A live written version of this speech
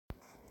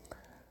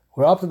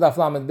We're up to Daf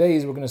Lamed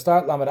Beis. We're going to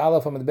start Lamed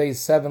Aleph Lamed Beis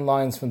 7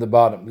 lines from the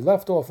bottom. We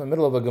left off in the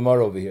middle of a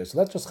Gemara over here. So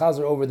let's just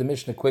chazer over the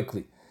Mishnah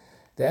quickly.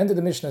 The end of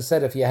the Mishnah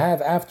said, if you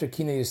have after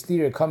Kinei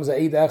Yistir comes a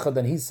Eid Echad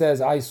and he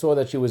says, I saw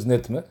that she was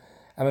Nitma,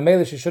 and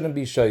Mamela she shouldn't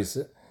be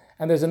Shoyse.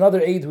 And there's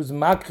another Eid who's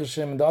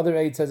Makrishim, and the other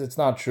Eid says it's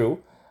not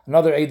true.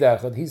 Another Eid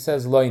Echad, he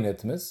says Loi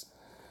Nitmas.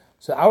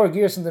 So our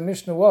Gersa in the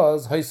Mishnah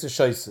was Hoyse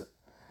Shoyse.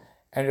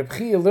 And Reb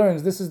Chia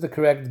learns this is the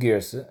correct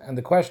Gersa. And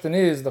the question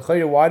is,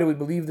 why do we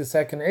believe the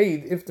second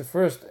Eid? If the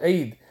first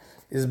Eid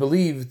is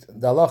believed,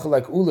 the halacha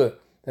like Ula,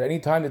 that any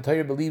time the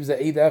Torah believes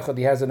that Eid Echad,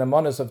 he has an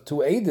amonis of 2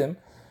 Eidim,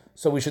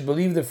 so we should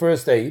believe the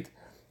first Eid,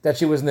 that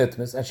she was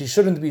Nitmas, and she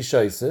shouldn't be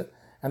Shoyse,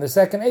 and the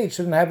second Eid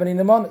shouldn't have any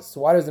amonis.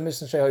 So why does the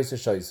Mishnah say Hoyse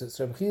Shoyse?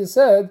 So Reb Chia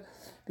said,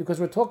 because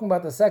we're talking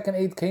about the second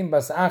Eid came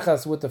bas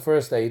achas with the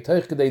first Eid,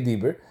 Toich Kedei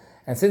Diber,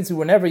 and since we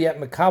were never yet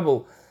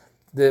Mekabel,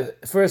 the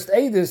first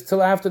Eid is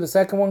till after the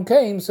second one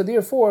came, so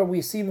therefore we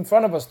see in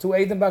front of us 2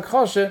 Eidim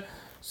Bakchashe,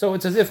 so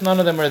it's as if none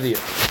of them are there.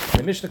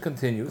 The Mishnah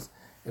continues,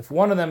 if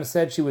one of them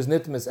said she was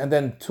Nitmas, and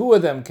then 2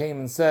 of them came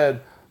and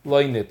said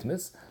Loi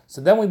Nitmas,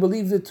 so then we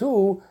believe the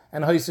 2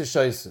 and Hoyse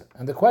Shoyse.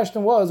 And the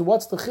question was,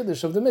 what's the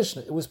Chiddush of the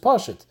Mishnah? It was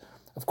Pashit.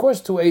 Of course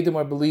 2 Eidim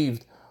are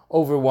believed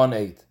over 1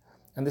 Eid.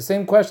 And the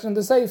same question in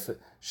the Sefer.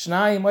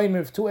 Shnayim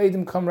Oimer, if 2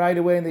 Eidim come right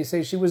away and they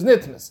say she was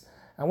Nitmas,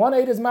 and 1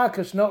 Eid is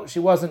Makash, no, she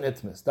wasn't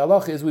Nitmas. The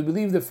halacha is we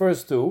believe the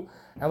first 2,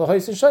 and the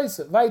Hoyse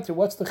Shoyse. Weiter,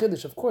 what's the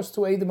Chiddush? Of course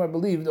 2 Eidim are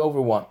believed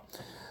over 1.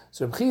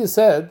 So Reb Chia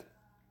said,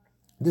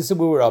 this is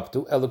where we're up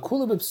to.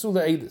 Elakula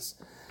b'psula Eidis.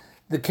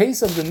 The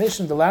case of the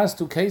Mishnah, the last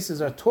 2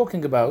 cases are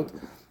talking about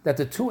that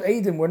the 2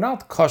 Eidim were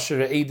not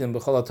kosher Eidim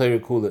b'chol ha'Torah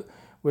kula.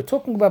 We're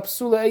talking about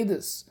psula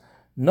Eidis.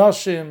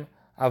 Noshim,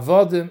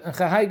 Avodim, and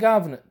Chahai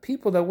Gavne.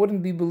 People that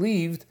wouldn't be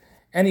believed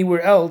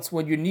anywhere else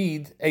when you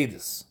need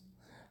Eidis.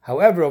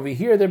 However, over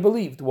here they're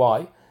believed.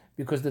 Why?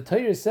 Because the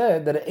Torah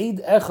said that Eid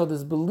Echad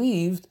is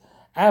believed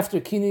after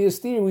Kinei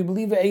Yistir. We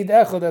believe an Eid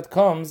Echad that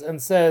comes and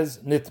says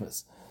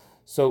Nitmas.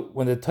 So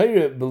when the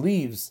Torah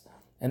believes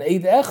an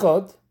Eid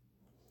Echad,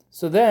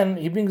 so then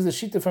he brings the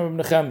Shita from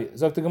Reb Nechemia.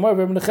 Zok the Gemara,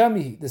 Reb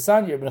Nechemia, the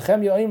Sanya, Reb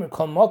Nechemia Omer,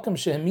 Kol Makam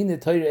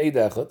Shehemine Torah Eid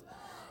Echad.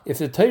 If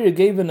the Torah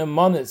gave an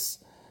amonis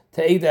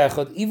to Eid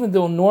Echad, even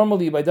though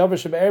normally by Davar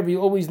Sheba'erba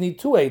you always need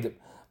 2 Eidim,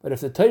 but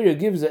if the Torah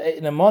gives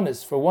an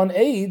amonis for 1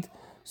 Eid,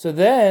 so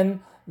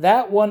then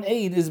that 1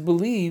 Eid is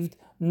believed,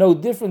 no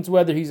difference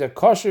whether he's a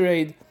kosher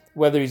Eid,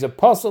 whether he's a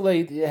pasul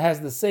Eid, it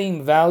has the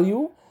same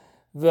value.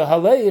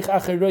 V'haleich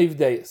acheroiv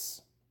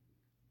deis.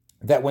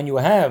 That when you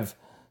have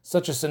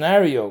such a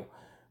scenario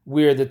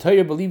where the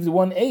Torah believes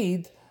 1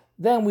 Eid,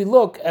 then we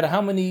look at how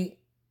many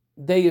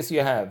deis you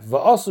have.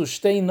 V'asu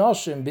shtei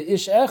noshim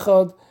be'ish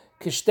echad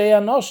kishtei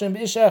anoshim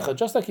be'ish echad.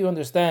 Just like you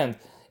understand,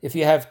 if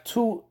you have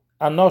 2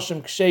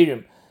 anoshim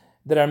ksherim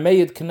that are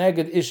made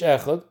keneged ish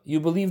echad, you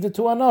believe the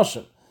 2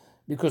 anoshim,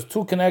 because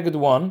 2 keneged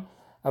 1,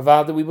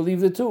 avada we believe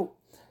the 2.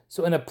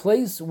 So in a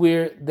place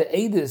where the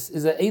Eidis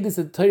is an Eidis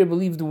that the Torah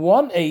believed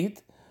 1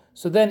 Eid,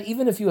 so then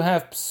even if you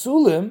have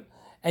psulim,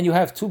 and you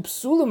have 2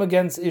 psulim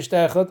against ish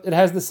echad, it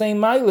has the same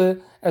mile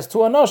as 2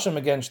 anoshim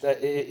against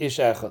ish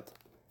echad.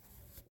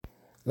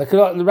 Like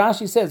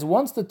Rashi says,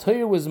 once the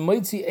Torah was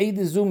moitzi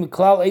Eidizu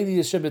miklal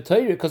Eidis shebet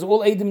Torah, because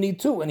all Eidim need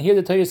 2, and here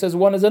the Torah says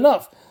 1 is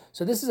enough.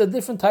 So this is a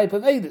different type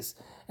of Eidis.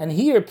 And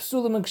here,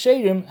 psulim and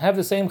ksherim have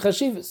the same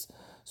chashivas.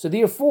 So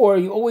therefore,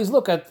 you always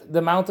look at the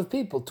amount of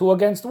people, 2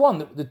 against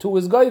 1. The 2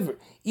 is goiver,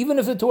 even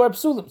if the 2 are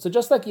psulim. So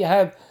just like you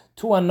have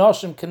 2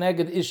 anoshim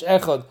keneged ish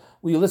echad,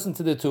 where you listen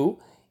to the 2.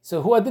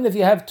 So who adin if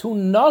you have 2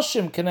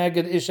 noshim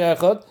keneged ish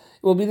echad,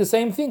 it will be the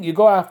same thing. You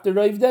go after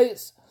roiv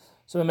deis.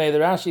 So the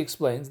Rashi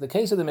explains, the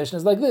case of the Mishnah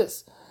is like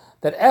this,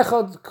 that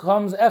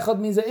echad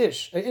means a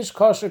ish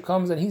kosher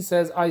comes and he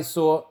says, I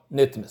saw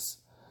nitmas.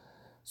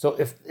 So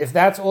if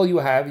that's all you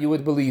have, you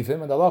would believe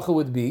him, and the halacha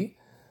would be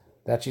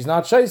that she's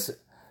not shoyse.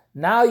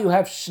 Now you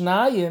have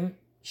shnayim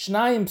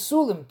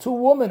psulim, 2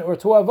 women or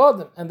 2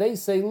 avodim, and they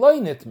say loy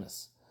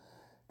nitmas.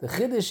 The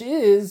chiddush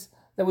is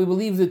that we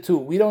believe the 2.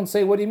 We don't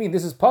say, what do you mean?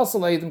 This is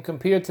pasul eidim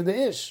compared to the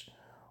ish.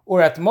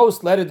 Or at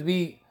most, let it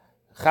be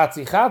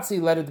chatzi,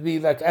 let it be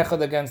like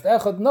echad against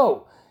echad.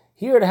 No.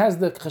 Here it has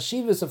the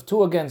chashivas of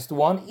 2 against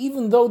 1,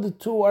 even though the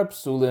 2 are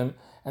psulim,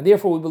 and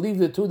therefore we believe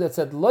the 2 that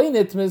said loy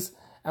nitmas,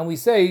 and we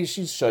say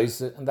she's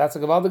shoyse, and that's a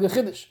gavaldige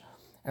chiddush.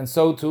 And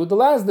so too, the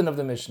last din of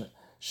the Mishnah.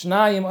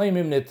 Shnayim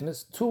oimim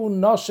nitmas, 2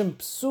 noshim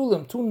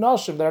psulim, 2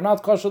 noshim that are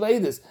not kosher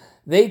eidis,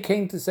 they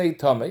came to say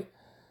tamei.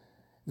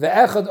 The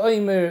echad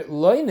oimer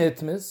loy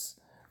nitmas,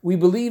 we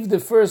believe the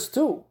first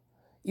 2.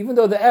 Even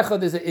though the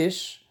echad is a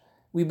ish,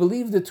 we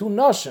believe the 2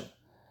 noshim.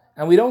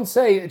 And we don't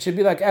say it should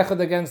be like echad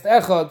against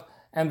echad,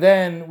 and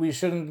then we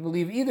shouldn't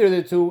believe either of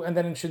the 2, and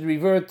then it should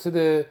revert to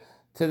the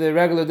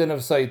regular din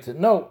of Sotah.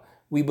 No.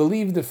 We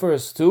believe the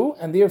first 2,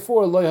 and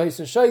therefore, loy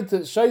hoyse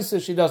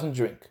shoyse, she doesn't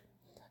drink.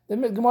 The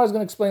Gemara is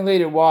going to explain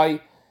later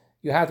why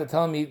you have to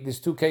tell me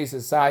these 2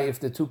 cases, say if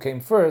the 2 came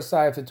first,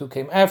 say if the 2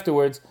 came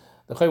afterwards.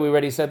 We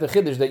already said the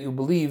chiddush that you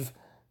believe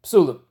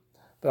psulim.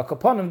 But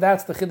akaponim,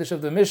 that's the chiddush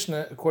of the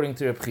Mishnah according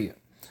to Reb Chia.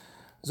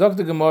 Zog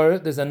the Gemara,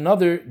 there's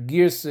another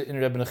girsa in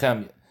Reb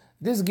Nechemia.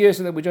 This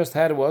girsa that we just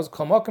had was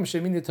Kol Makom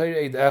Shemin Torah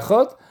Eid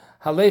Echad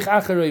Halech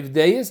Acharev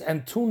Deis,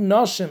 and two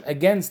Nashim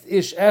against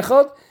Ish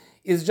Echad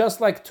is just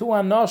like two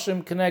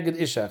Anashim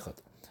Keneged Ish Echad.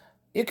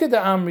 Iked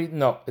Amri,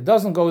 no, it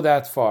doesn't go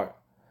that far.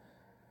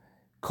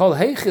 Kol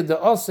Heiche de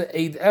Asa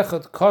Eid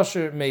Echad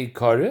Kosher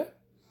Meikare.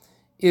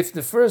 If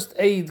the first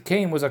Eid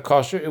came was a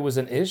kosher, it was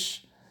an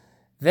Ish,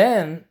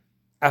 then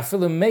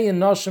Afilu Mei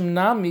Nashim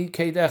Nami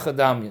Keid Echad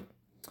Damyan.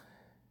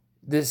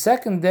 The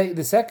second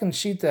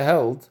Shita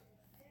held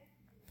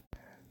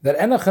that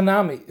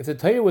Enochanami, if the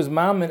Torah was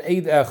Mam and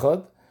Eid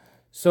Echad,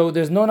 so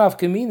there's no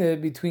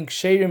nafkamina between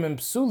Ksherim and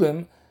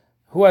Psulim,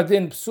 who are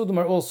then Psulim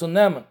are also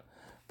Neman.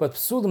 But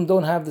Psulim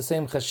don't have the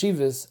same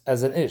chashivas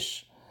as an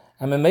Ish.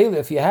 And Memele,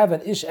 if you have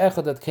an Ish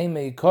Echad that came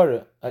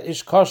Meikara, an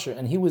Ish Kosher,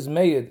 and he was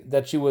made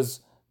that she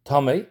was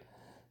Tamei,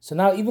 so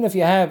now even if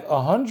you have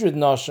 100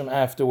 Nashim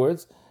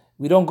afterwards,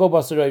 we don't go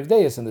Basar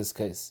Deis in this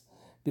case.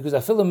 Because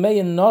Afilu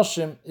Meyin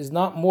Nashim is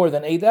not more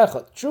than Eid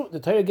Echad. True, the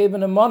Torah gave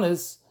an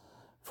Amanis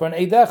for an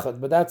Eid Echad,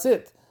 but that's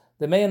it.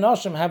 The Meyin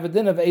Nashim have a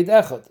din of Eid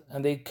Echad,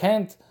 and they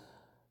can't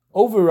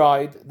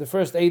override the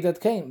first Eid that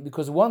came,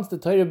 because once the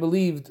Torah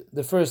believed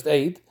the first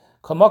Eid,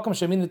 Kamakam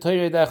Shemin the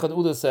Torah Eid Echad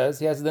Uda says,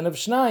 he has a din of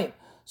Shnayim.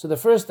 So the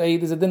first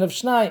Eid is a din of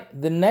Shnayim.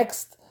 The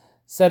next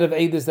set of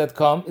Eids that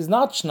come is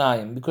not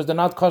Shnayim, because they're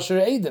not Kosher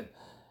Eidim.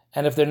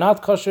 And if they're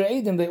not Kosher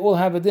Eidim, they all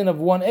have a din of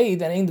one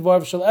Eid, and Ein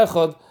Dvar Shel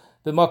Echad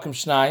b'makom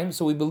Shnayim.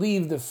 So we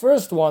believe the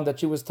first one that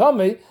she was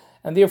Tamei,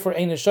 and therefore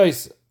Ein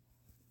Shoyse.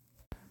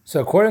 So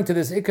according to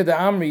this Ikad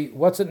Amri,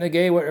 what's it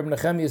negay where Reb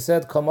Nechemia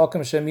said, Kol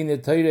makom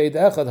shemin Torah Eid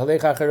Echad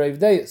halech acharev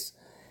deis?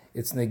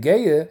 It's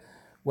negay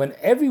when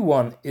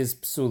everyone is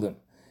psulim.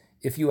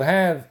 If you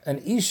have an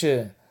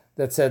Isha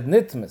that said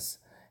nitmas,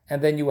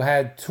 and then you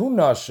had two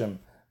Nashim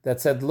that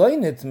said loy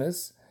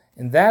nitmas,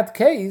 in that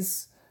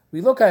case,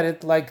 we look at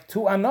it like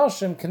two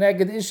Anashim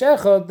keneged Ish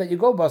Echad that you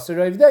go Basar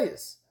Reiv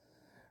Deis.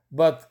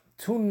 But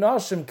two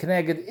Nashim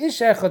keneged Ish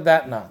Echad,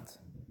 that not.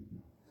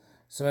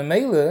 So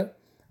Memele,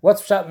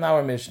 what's pshat in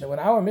our Mishnah? When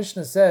our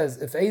Mishnah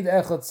says, if Eid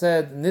Echad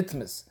said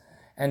nitmas,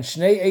 and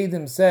Shnei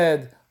Eidim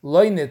said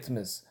loy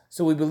nitmas,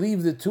 so we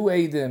believe the two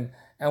Eidim,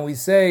 and we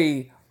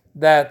say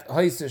that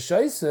Haise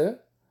Shaise,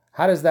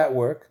 how does that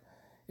work?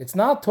 It's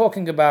not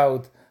talking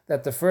about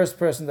that the first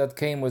person that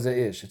came was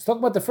a Ish. It's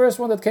talking about the first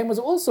one that came was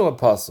also a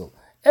Pasul.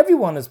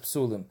 Everyone is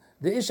Psulim.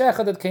 The Ish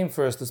Echad that came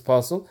first is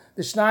Pasul.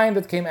 The Shnayim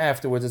that came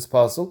afterwards is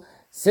Pasul.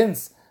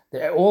 Since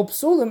they're all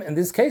Psulim, in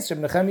this case, Reb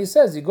Nechemia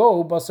says, you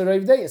go Basar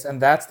Reiv Deis.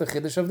 And that's the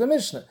Chiddush of the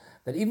Mishnah.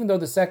 That even though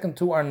the second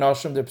two are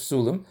Nashim, they're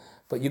Psulim,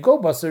 but you go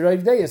Basar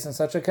Reiv Deis in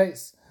such a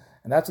case.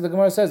 And that's what the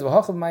Gemara says.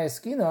 V'hachav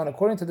ma'yaskina, and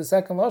according to the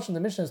second Lashon, the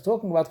Mishnah is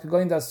talking about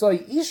Kagoyin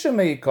Dasoy Isha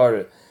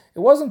Meikare. It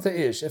wasn't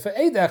the Ish. If an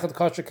Eid Echad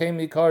Kosher came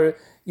Meikare,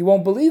 you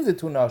won't believe the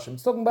two Nashim.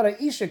 It's talking about an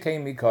Isha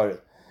came Meikare.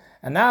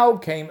 And now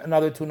came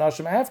another two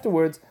Nashim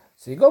afterwards,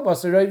 so you go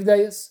Basar Reiv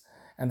Deis.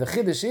 And the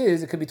Chiddush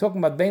is, it could be talking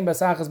about Bein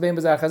Basachas, Bein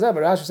Basachazeh,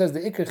 but Rashi says the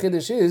Ikar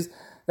Chiddush is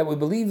that we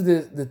believe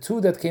the two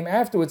that came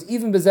afterwards,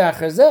 even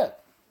Basachazeh.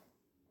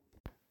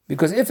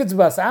 Because if it's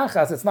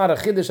Basachas, it's not a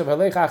Chiddush of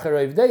Halech Achar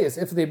Reiv Deis.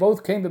 If they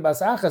both came to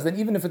Basachas, then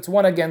even if it's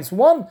one against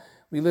one,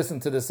 we listen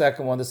to the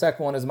second one. The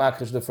second one is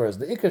Makrish the first.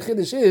 The Ikar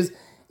Chiddush is,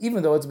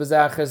 even though it's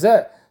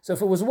Basachazeh. So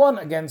if it was one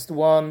against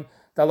one,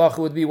 the halacha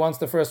would be once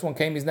the first one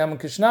came, he's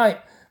Neman Kishnai.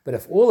 But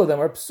if all of them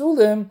are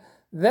psulim,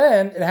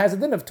 then it has a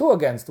din of two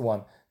against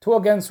one. Two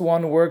against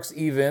one works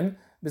even.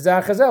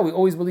 B'zar chazal, we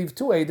always believe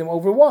two eidim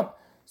over one.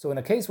 So in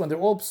a case when they're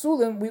all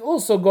psulim, we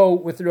also go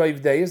with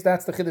Reiv Deis.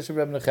 That's the Chiddush of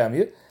Reb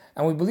Nechemia.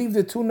 And we believe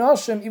the two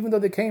nashim, even though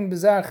they came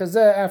b'zar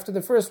chazal after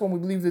the first one, we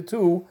believe the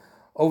two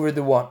over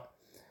the one.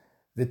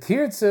 The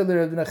tirtze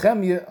Reb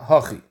Nechemia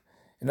hachi.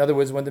 In other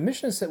words, when the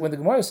Mishnah said, when the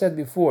Gemara said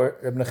before,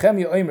 Reb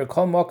Nechemia oimer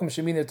kol makom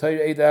shemin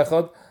Torah Eid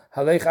Echad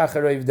halech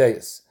achar Reiv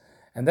Deis.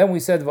 And then we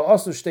said,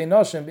 Va'asu shtei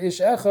nashim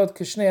b'ish echad,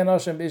 kishnei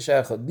nashim b'ish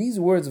echad. These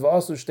words,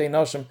 Va'asu shtei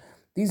nashim,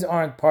 these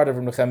aren't part of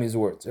Reb Nechemia's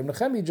words. Reb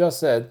Nechemia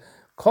just said,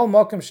 Kol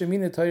makom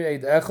shemin Torah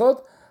Eid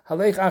Echad,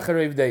 halech achar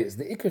Reiv Deis.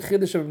 The Ikar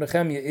Chiddush of Reb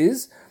Nechemia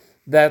is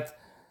that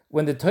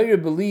when the Torah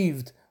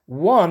believed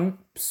one,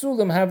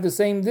 psulim have the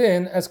same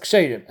din as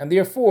ksherim. And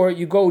therefore,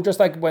 you go just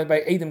like by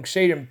Eidim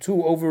ksherim,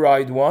 two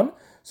override one.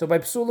 So by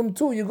psulim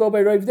two, you go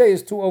by Reiv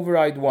Deis, two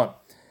override one.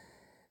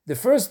 The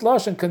first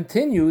Lashon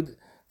continued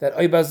that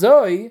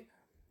Oibazoi,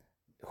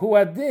 who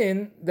had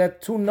din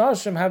that two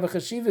nashim have a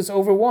chashivas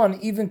over one,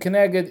 even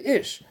keneged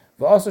ish.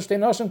 V'aso shtei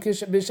nashim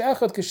b'ish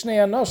echad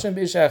kishnei nashim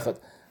b'ish echad.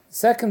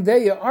 Second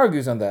day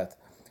argues on that,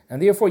 and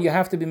therefore you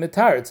have to be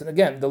mitaritz. And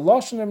again, the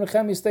lashon of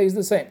Nechemia stays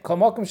the same. Kol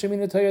makom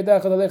shemin Torah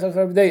dechad alecha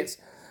Reiv Deis.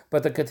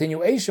 But the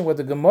continuation with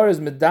the Gemara's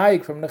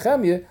medayik from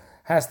Nechemia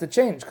has to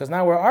change, because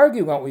now we're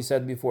arguing what we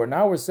said before.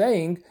 Now we're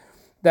saying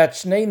that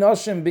shnei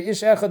nashim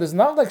b'ish echad is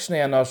not like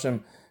shnei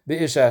nashim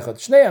B'ish echad.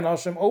 Shnei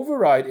anashim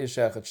override ish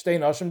echad. Shtei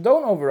anashim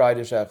don't override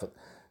ish echad.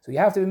 So you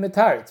have to be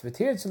mitaritz.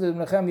 V'tirtz Reb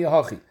Nechemia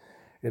hachi.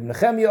 Reb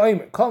Nechemia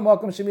oimer kol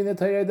makom shemin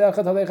Torah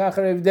dechad halech achar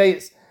Reiv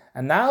Deis.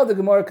 And now the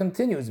Gemara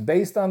continues.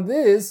 Based on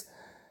this,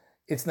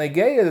 It's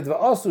negeya that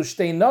v'asu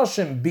shtei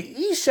noshim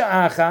bi'isha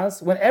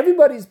achas, when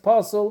everybody's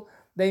puzzle,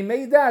 they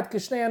made that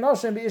kishnei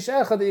noshim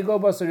bi'isha echad that you go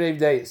basar reiv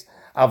deis.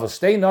 Aval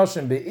shtei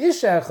noshim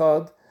bi'isha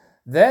echad,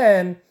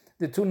 then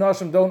the two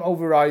noshim don't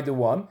override the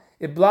one.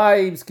 It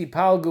blibes ki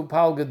palgu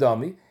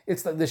palgadami.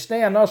 It's that the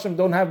shnei noshim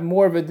don't have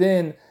more of a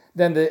din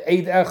than the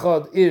eid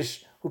echad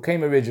ish who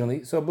came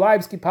originally. So it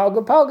blibes ki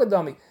palgu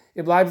palgadami.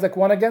 It blibes like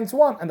one against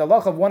one. And the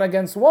lach of one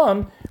against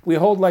one, we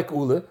hold like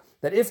ula,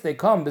 that if they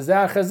come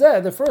b'zeh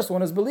chazeh, the first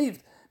one is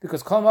believed.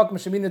 Because kol makom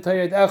shemin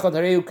echad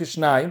hareu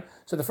kishnayim.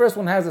 So the first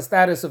one has a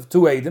status of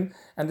two eidim,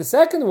 and the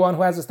second one,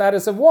 who has a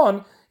status of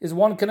one, is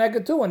one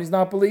connected to, and he's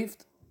not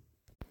believed.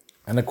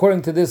 And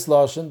according to this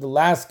lashon, the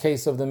last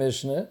case of the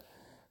Mishnah,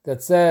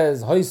 that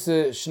says hoise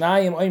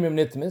shnayim oimrim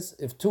nitmis,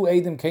 if two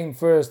eidim came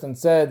first and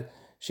said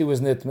she was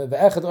nitmis,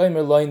 ve'echad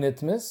oimer loy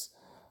nitmis,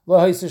 lo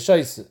hoise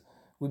shaise.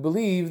 We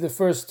believe the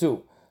first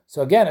two.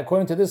 So again,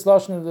 according to this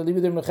lashon of the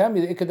Libidir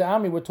Mechemi, the Ikad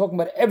Amri, we're talking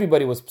about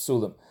everybody was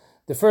psulim.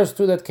 The first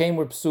two that came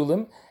were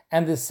psulim,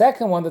 and the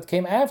second one that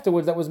came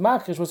afterwards that was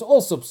makish was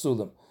also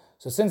psulim.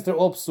 So since they're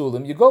all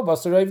psulim, you go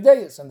basar reiv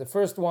deis, and the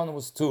first one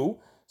was two,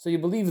 so you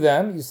believe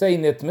them, you say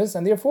nitmis,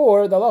 and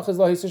therefore the halach is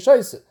lahis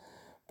shaisa.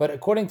 But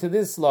according to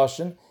this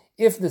lashon,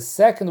 if the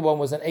second one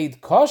was an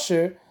eid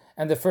kosher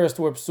and the first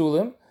were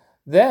psulim,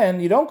 then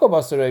you don't go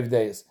basar reiv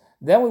deis.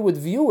 Then we would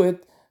view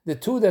it, the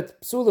two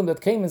that psulim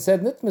that came and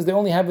said nitmis, they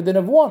only have a din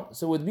of one,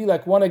 so it would be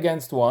like one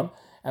against one,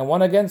 and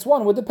one against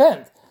one would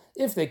depend.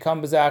 If they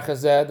come b'zeh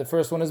achazeh, the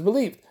first one is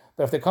believed.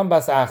 But if they come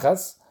bas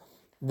achas,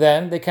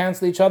 then they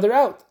cancel each other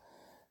out.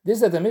 This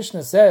that the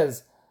Mishnah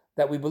says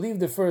that we believe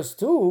the first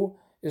two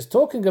is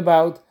talking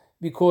about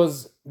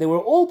because they were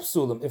all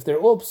psulim. If they're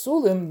all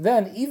psulim,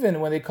 then even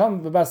when they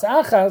come bas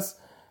achas,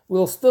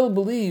 we'll still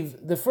believe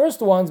the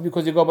first ones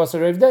because you go bas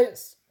reiv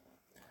deis.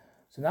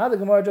 So now the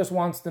Gemara just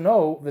wants to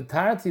know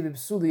v'tarti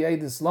b'psuli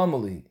eidis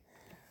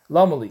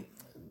lamali.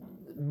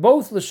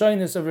 Both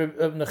lashonis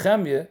of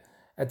Nehemiah,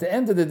 at the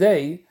end of the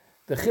day,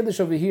 the chiddush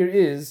over here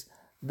is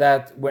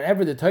that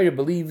whenever the Torah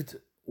believed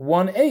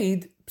one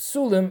aid,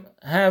 psulim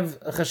have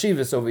a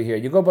chashivas over here.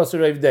 You go basar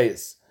reiv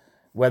deis,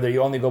 whether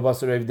you only go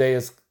basar reiv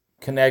deis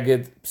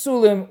keneged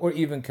psulim or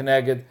even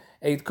keneged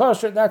aid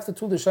kosher. That's the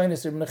two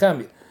lashonis of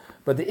Nehemiah.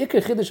 But the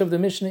ikar chiddush of the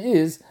Mishnah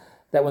is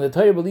that when the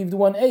Torah believed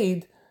one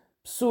aid,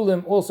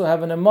 psulim also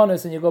have an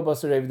amonis and you go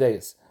basar reiv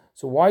deis.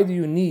 So why do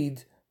you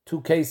need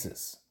two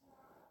cases?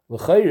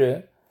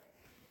 L'chayre,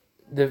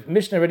 the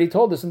Mishnah already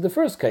told us in the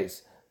first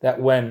case that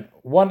when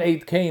one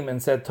aid came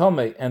and said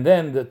Tomei, and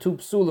then the two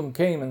psulim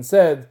came and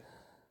said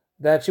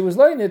that she was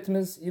loy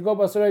nitmis, you go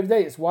basar reiv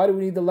deis. Why do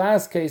we need the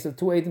last case of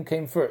two eidim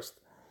came first?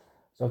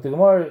 So the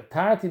Gemara,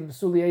 Tarti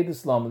b'psuli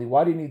eidis lamli,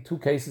 why do you need two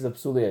cases of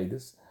psuli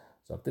eidis?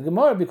 So the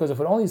Gemara, because if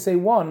we only say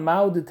one,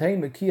 mao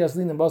detayim ki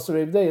yaslin and basar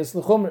reiv deis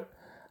l'chumr,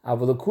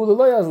 avalakula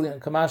lo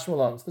yaslin kamash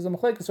malon. So there's a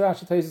machlekes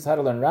Rashi tells us how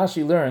to learn.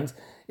 Rashi learns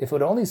if it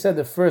would only said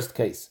the first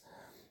case,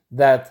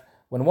 that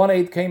when one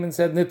aid came and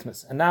said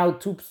nitmis, and now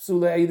two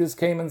psula aidis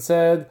came and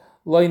said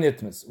loy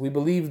nitmis, we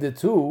believe the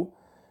two.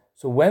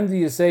 So when do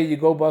you say you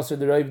go basar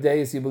the reiv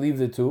deis, you believe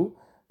the two?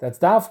 That's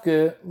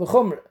dafke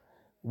l'chumr.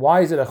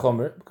 Why is it a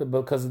chumr?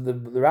 Because the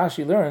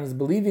Rashi learns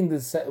believing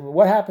this.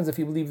 What happens if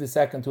you believe the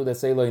second two that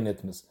say loy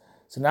nitmis?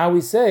 So now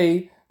we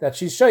say that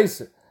she's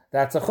shaisa.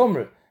 That's a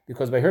chumr,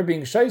 because by her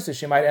being shaisa,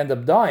 she might end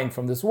up dying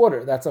from this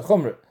water. That's a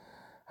chumr.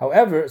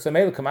 However, so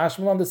meil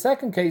kamashmal on the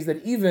second case,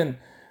 that even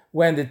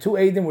when the two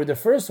Eidim were the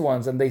first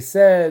ones, and they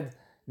said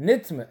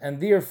nitma,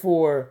 and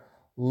therefore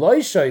loy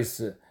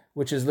shaisa,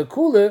 which is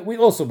lekula, we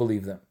also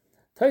believe them.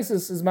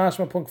 Taisus is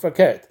mashma punk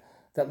fakert,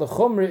 that the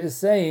chumra is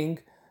saying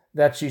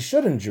that she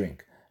shouldn't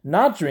drink.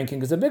 Not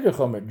drinking is a bigger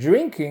chumra.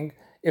 Drinking,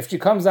 if she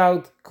comes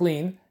out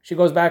clean, she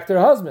goes back to her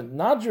husband.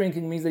 Not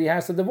drinking means that he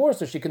has to divorce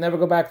her. She can never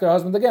go back to her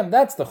husband again.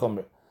 That's the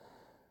chumra.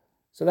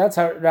 So that's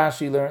how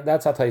Rashi learns.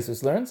 That's how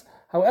Taisus learns.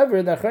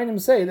 However, the Achronim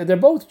say that they're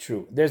both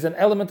true. There's an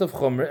element of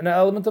chumra and an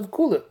element of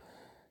kula.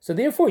 So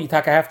therefore,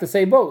 Yitaka have to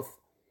say both.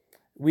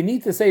 We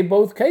need to say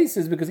both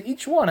cases because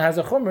each one has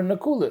a chumra and a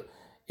kula.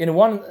 In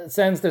one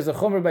sense, there's a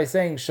chumra by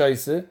saying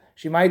shaisa,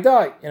 she might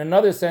die. In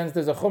another sense,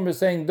 there's a chumra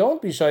saying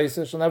don't be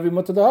shaisa, she'll never be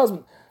mutter to the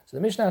husband. So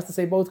the Mishnah has to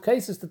say both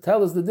cases to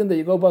tell us the din that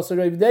you go basar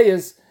reiv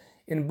deis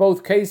in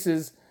both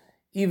cases,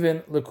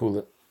 even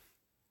lekula.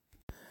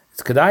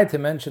 It's kedai to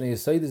mention a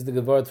Yesod is the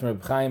Gevart from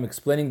Reb Chaim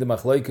explaining the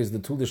machlokes, the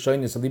two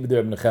Lashonos of Libeder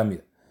Reb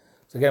Nechemiah.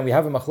 So again, we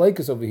have a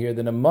machlokes over here,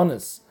 the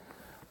nemanis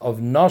of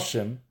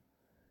Nashim.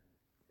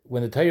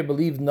 When the Torah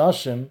believed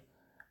Nashim,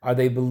 are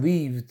they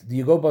believed, do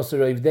you go basar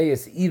reiv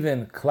deis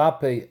even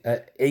klape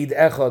eid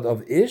echad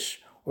of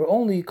ish, or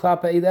only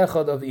klape eid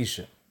echad of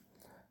isha?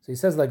 So he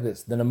says like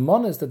this, the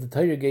nemanis that the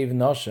Torah gave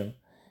Nashim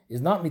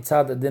is not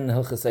mitzad adin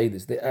hilchas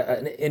eidis.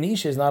 An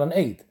isha is not an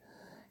eid.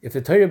 If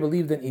the Torah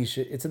believed in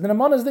Isha, it's a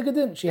nemanis the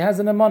gedin. She has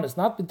a nemanis.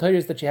 Not the Torah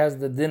is that she has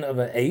the din of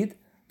an aid.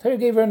 Torah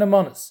gave her a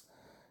nemanis.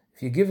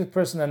 If you give a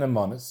person a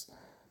nemanis,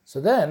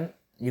 so then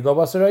you go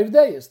basar reiv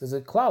deis. There's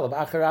a klal of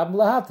acharab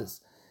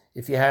lahatis.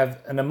 If you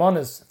have a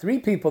nemanis, three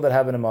people that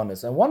have a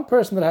nemanis, and one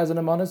person that has a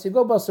nemanis, you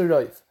go basar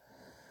reiv.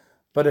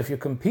 But if you're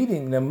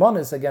competing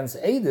nemonis against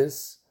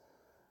Eidis,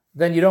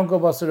 then you don't go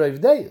basar roiv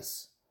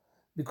deis.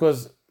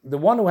 Because the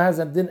one who has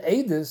a din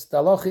Eidis, the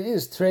halacha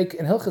is,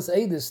 in Hilchas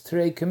Eidis,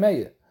 trei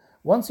kemeya.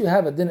 Once you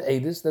have a din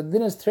Eidis, the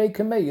din is trei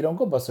kemeya. You don't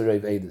go basar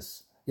roiv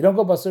Eidis. You don't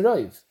go basar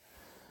roiv.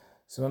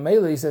 So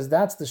Mamela, he says,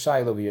 that's the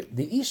shaila over here.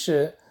 The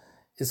Isha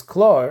is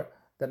klar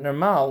that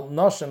normal,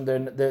 noshim, their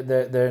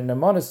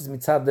nemonis is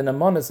mitzad the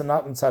nemonis and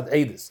not mitzad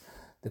Eidis.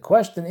 The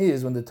question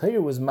is, when the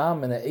Torah was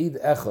mam in a Eid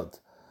Echad,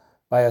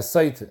 by a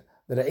Sotah,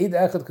 that a Eid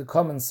Echad could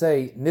come and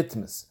say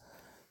nitmas.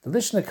 The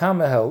Lishna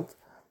Kama held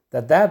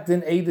that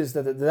din Eidis,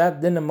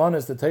 that din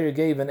nemonis the Torah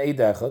gave in Eid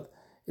Echad,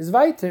 is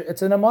weiter.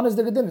 It's an nemonis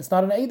de gedin. It's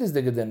not an Eidis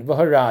de gedin.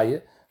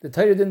 V'haraya, the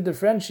Torah didn't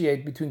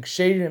differentiate between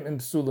ksherim and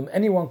psulim.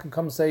 Anyone can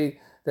come say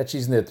that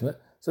she's nitma.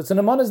 So it's an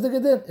nemonis de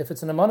gedin. If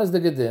it's an nemonis de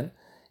gedin,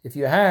 if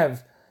you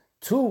have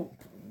two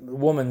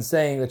women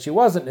saying that she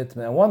wasn't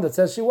nitma and one that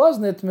says she was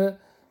nitma,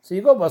 so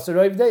you go basar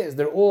roiv deis.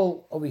 They're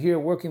all over here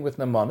working with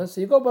nemonis,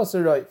 so you go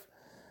basar roiv.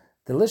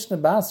 The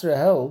Lishna Basra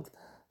held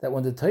that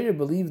when the Torah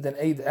believed in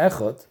Eid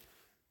Echad,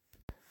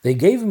 they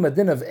gave him a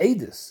din of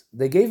Eidis.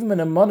 They gave him an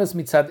nemonis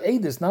mitzad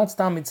Eidis, not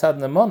stam mitzad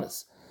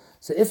nemonis.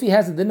 So if he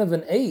has a din of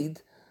an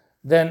Eid,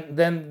 then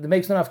it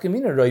makes no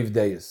nafkamina roiv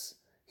deis.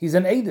 He's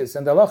an Eidis,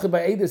 and the halacha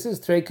by Eidis is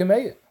trei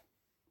kemeya.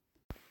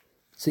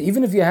 So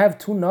even if you have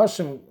two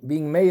nashim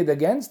being made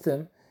against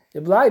him,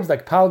 it blives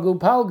like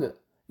palga.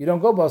 You don't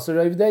go basar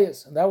roiv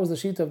deis. And that was the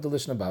sheet of the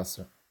Lishna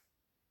Basra.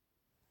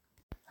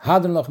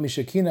 Hadr noch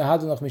mishakina.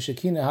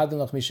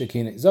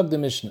 Zog the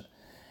Mishnah.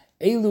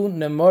 Elu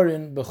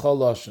nemorin b'chol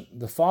lashon.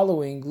 The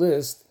following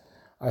list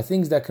are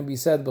things that can be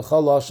said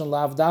b'chol lashon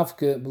lav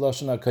davke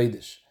b'lashon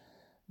hakodesh.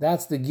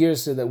 That's the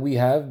girsa that we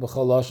have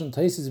b'chol lashon.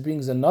 Taisis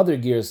brings another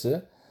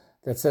girsa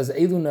that says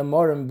Elu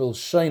nemorin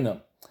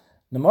b'lshoinam.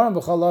 Nemorin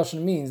b'chol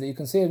lashon means that you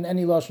can say it in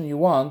any lashon you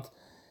want,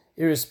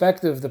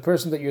 irrespective if the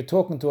person that you're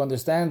talking to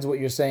understands what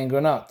you're saying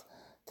or not.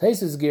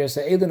 Taisis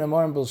girsa Elu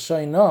nemorin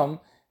b'lshoinam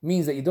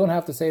means that you don't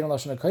have to say it in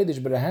lashon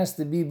hakodesh, but it has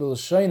to be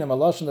b'lshoinam, a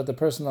lashon that the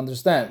person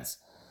understands.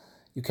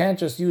 You can't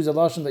just use a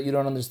lashon that you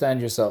don't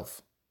understand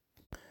yourself.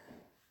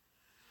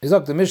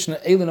 Izak the Mishnah,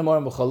 Eilu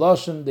nemorim b'chol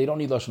lashon, they don't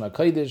need lashon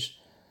hakodesh.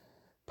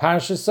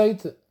 Parasha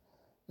Sotah,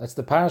 that's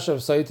the parasha of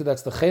Sotah,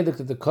 that's the chedek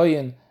that the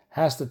kohen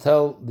has to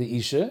tell the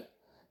Isha.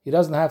 He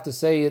doesn't have to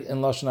say it in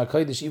lashon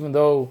hakodesh, even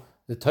though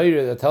the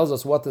Torah that tells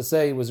us what to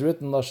say was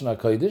written in lashon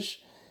hakodesh.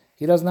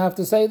 He doesn't have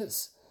to say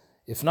this.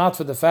 If not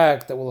for the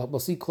fact that we'll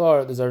see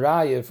clear, there's a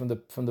raya from the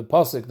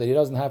pasuk that he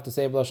doesn't have to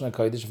say lashon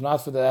hakodesh. If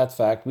not for that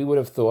fact, we would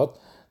have thought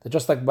that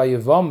just like by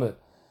Yevamah,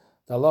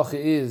 the halacha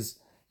is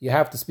you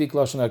have to speak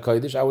lashon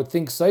hakodesh. I would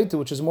think Sotah,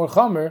 which is more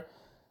chamer,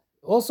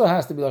 also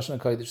has to be lashon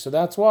hakodesh. So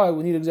that's why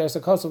we need exeris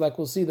hakosov. Like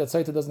we'll see that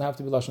Sotah doesn't have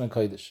to be lashon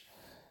hakodesh.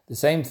 The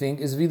same thing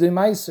is vidoy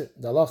meiser.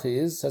 The halacha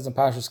is, says in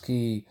Parshas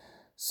Ki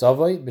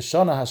Savai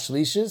b'shana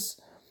hashlishis.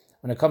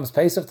 When it comes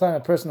Pesach time, a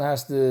person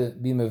has to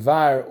be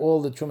mevar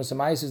all the trumas and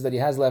meises that he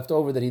has left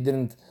over that he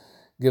didn't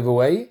give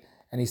away,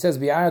 and he says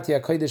bi'arati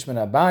hakodesh min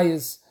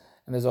habayis.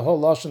 And there's a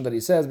whole lashon that he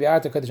says,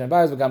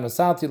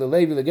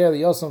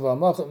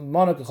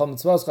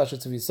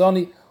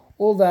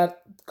 all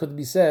that could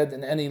be said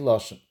in any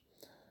lashon.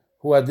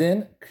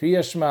 Huadin,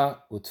 kriyashma,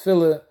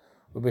 utfila,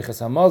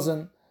 ubichas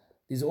hamazon.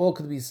 These all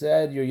could be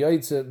said, your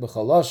yoytze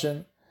b'chol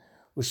lashon,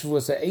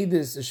 ushvuas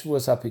ha'edis,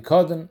 ushvuas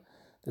ha'pikadon.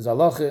 There's a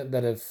halacha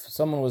that if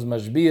someone was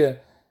mashbiyah,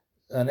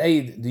 an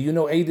aid, do you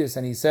know edis?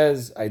 And he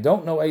says, I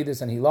don't know edis,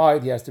 and he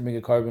lied, he has to bring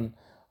a carbon.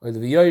 Or the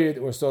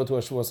v'yoyed, or so to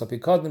Ashvos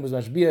HaPikadon, was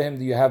mashbiyah him,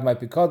 do you have my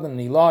pikadon? And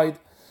he lied.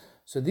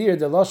 So there,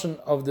 the lashon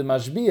of the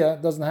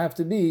mashbiyah doesn't have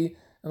to be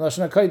in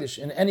lashon hakodesh.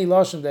 In any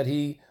lashon that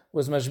he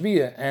was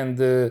mashbiyah and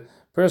the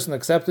person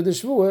accepted the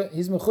shvuah,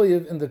 he's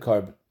mechuyev in the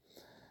carbon.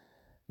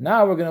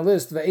 Now we're going to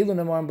list ve'elu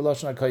nemorim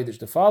b'lashon hakodesh.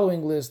 The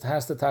following list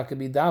has to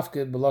be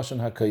dafke b'lashon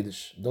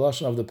hakodesh, the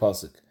lashon of the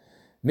pasuk.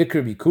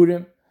 Mikra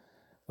bikurim.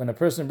 When a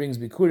person brings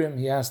bikurim,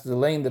 he has to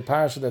lane the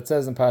parasha that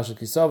says in Parasha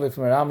Kisaveh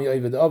from Arami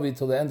Ovid Avi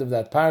till the end of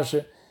that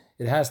parasha.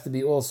 It has to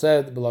be all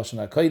said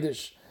b'lashon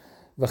hakodesh.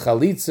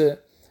 V'chalitze,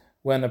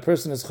 when a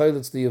person is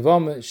chalitz the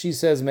yavam, she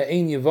says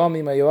me'ein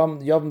yavami, my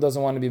yavam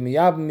doesn't want to be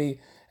miyabmi,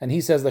 and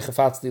he says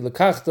lechafatzli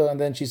lekachta, and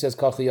then she says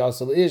kachi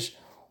yasel ish.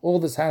 All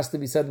this has to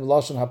be said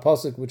b'lashon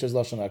hapasuk, which is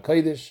lashon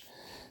hakodesh.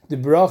 The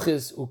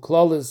brachis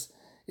uklalis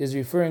is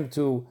referring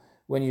to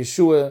when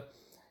Yeshua,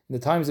 in the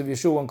times of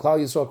Yeshua, when Klal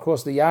Yisrael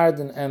crossed the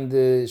Yarden and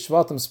the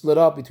Shvatim split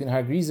up between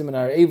Har Grizim and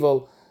Har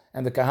Evel,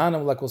 and the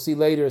Kahanim, like we'll see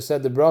later,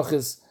 said the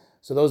brachas.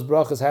 So those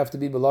brachas have to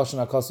be b'lashon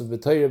hakosav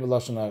b'toyre,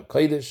 b'lashon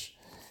hakodesh.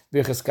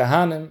 Birchas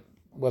Kahanim,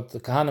 what the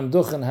Kahanim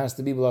duchen has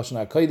to be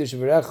b'lashon hakodesh.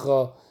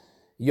 V'recha,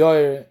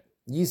 Yoir,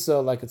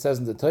 Yisa, like it says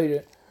in the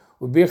Torah.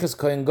 Birchas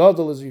Kohen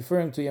Gadol is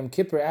referring to Yom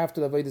Kippur after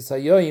the Avodas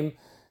Hayoyim.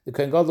 The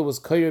Kohen Gadol was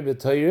koyer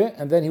b'toyre,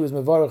 and then he was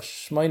mevarach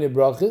shmeine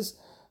brachas.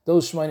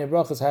 Those shmeine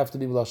brachas have to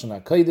be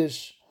b'lashon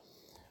hakodesh.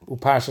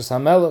 Uparshas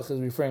HaMelech is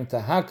referring to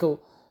Hakel.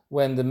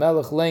 When the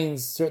Melech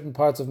lanes certain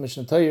parts of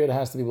Mishnah Torah, it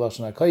has to be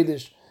b'lashon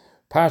hakodesh.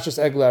 Parshas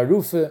Egla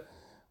Arufa,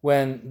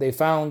 when they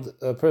found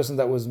a person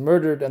that was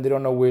murdered and they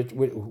don't know where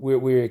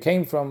it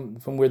came from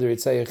where the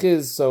Ritzayach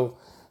is. So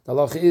the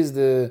halacha is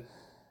the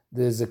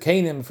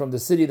Zakanim from the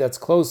city that's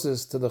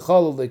closest to the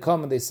Cholul, they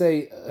come and they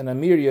say, an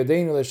Amir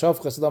Yodeinu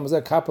Le'Shavcha Saddam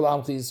Azeh Kapel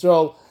Amchi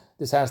Yisrael.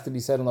 This has to be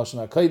said in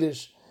Lashon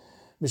HaKodesh.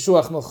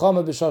 Mishuach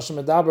Melchama B'Shashem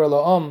Medaber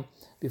La'am.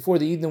 Before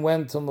the Eden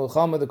went to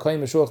Melchama, the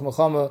Kohen Mishuach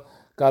Melchama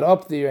got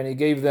up there and he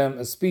gave them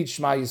a speech,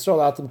 Shema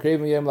Yisrael Atam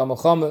Krevim Yem La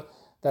Melchama,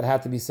 that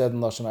had to be said in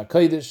Lashon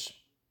HaKodesh.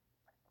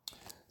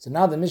 So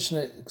now the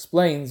Mishnah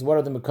explains what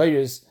are the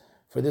Mekayers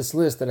for this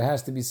list that it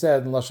has to be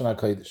said in Lashon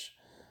HaKodesh.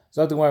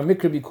 So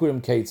Mikra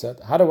Bikurim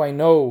Keitzat. How do I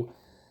know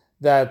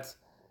that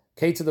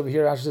Keitzat over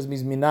here actually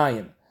means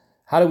Minayin?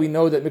 How do we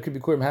know that Mikra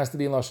Bikurim has to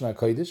be in Lashon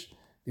HaKodesh?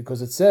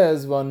 Because it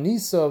says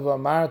V'nisa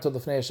v'amarto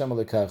l'fnei Hashem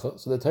alekecha.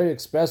 So the Torah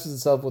expresses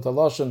itself with a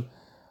lashon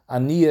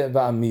Aniyah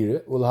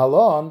v'amira.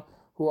 Ulhalon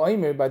hu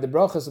oimer by the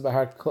brachas by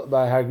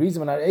Har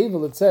Grizim and Har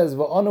Eivel. It says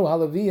V'anu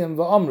halaviyim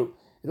v'amru.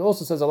 It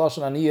also says a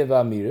lashon Aniyah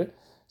v'amira.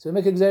 So we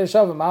make a gzeir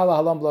shavah ma'ala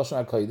halam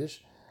b'lashon HaKodesh.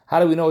 How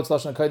do we know it's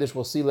Lashon HaKodesh?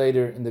 We'll see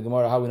later in the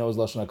Gemara how we know it's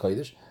Lashon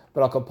HaKodesh.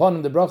 But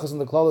Akaponim, the brachas and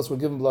the klalos were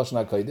given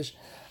B'Lashon HaKodesh.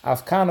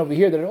 Afkan over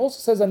here, that it also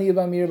says Aniyah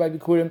v'amira by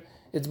Bikurim,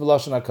 it's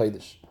B'Lashon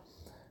HaKodesh.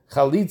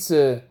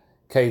 Chalitza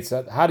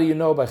Keitzat. How do you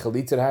know by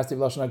Chalitza it has to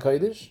be Lashon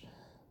HaKodesh?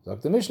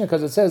 Dr. Mishnah,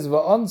 because it says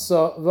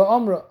V'ansa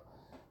v'amra.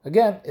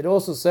 Again, it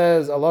also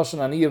says a Lashon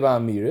Aniyah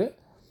v'amira.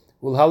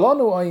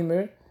 Ulhalonu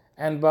oimer.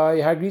 And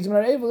by Har Grizim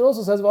and Har Eivel, it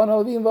also says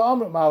V'anu halaviyim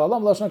v'amra.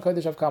 Ma'alalam Lashon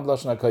HaKodesh Afkan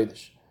B'Lashon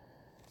HaKodesh.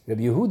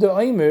 Rabbi Yehuda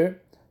oimer.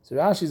 So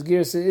Rashi's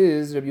girsa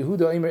is Rabbi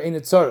Yehuda Omer Ein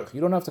Tzarich.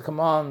 You don't have to come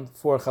on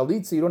for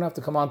Chalitza. You don't have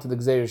to come on to the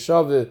Gzeir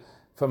Shaveh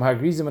from Har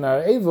Grizim and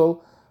Har Eivel,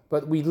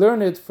 but we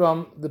learn it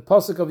from the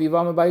pasuk of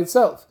Yivama by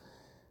itself,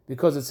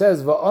 because it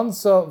says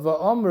Va'ansa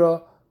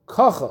va'amra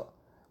kacha.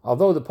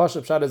 Although the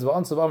pasuk pshat is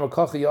Va'ansa va'amra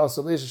kacha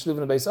yasal ish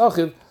shlivin beis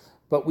achiv,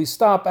 but we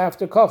stop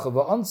after kacha.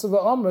 Va'ansa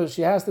va'amra.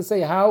 She has to say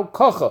how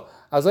kacha.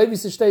 As I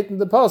state in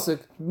the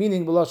pasuk,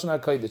 meaning B'Lashon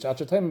HaKodesh.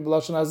 Achatem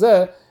B'Lashon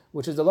Hazeh,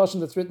 which is the lashon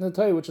that's written in the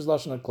Torah, which is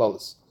lashon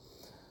HaKlalos.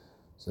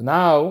 So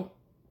now,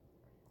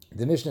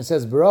 the Mishnah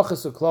says,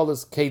 Barachas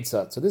u'klalis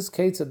keitzat. So this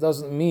keitzat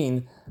doesn't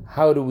mean,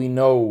 how do we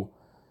know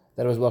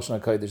that it was Lashon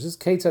HaKodesh? This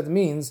keitzat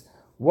means,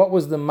 what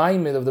was the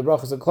maimid of the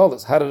Barachas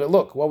u'klalis? How did it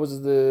look? What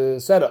was the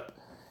setup?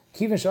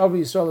 Kivin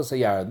she'avri Yisrael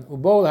l'sayard,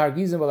 u'bol har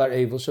gizim v'al har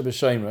eivel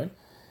she'b'shoimron,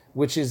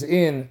 which is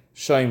in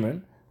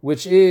Shoimron,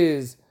 which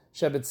is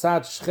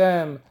she'betzat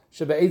Shechem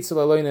she'be'etzel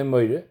aloyne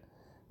moire,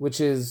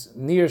 which is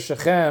near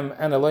Shechem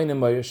and aloyne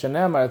moire.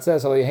 Shenamar, it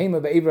says, alayhema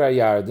be'ever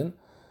ha'yarden,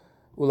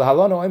 so the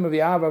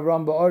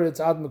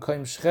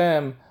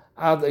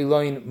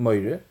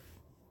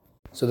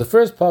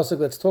first pasuk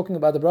that's talking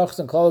about the brachas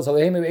and klalos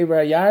alehem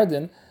ever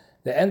yarden,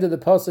 the end of the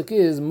pasuk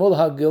is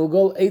mulha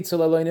gilgol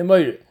eitzel aloin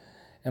moire,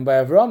 and by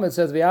Avram it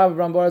says v'yav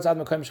Avram ba'aretz ad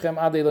mekoyim Shechem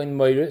ad eloin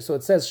moire. So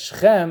it says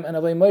Shechem and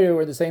eloin moire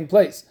were the same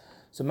place.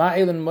 So ma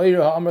elon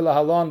moire ha'amr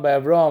lahalon by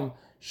Avram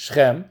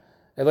Shechem,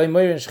 eloin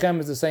moire and Shechem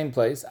is the same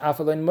place. Af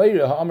eloin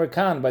moire ha'amr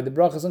kan by the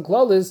brachas and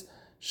klalos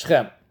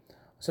Shechem.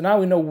 So now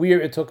we know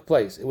where it took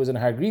place. It was in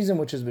Har Grizim,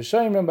 which is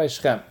B'Shoimron by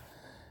Shechem.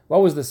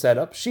 What was the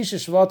setup? Shisha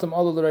Shvatim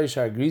alu l'roish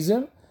Har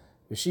Grizim,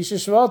 v'shisha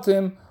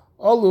Shvatim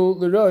alu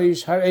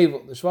l'roish Har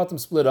Eivel. The Shvatim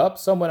split up.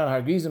 Some went on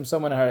Har Grizim,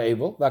 some went on Har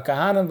Eivel.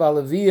 V'kahanim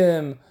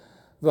v'alaviyim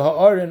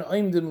v'ha'arin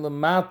oimdim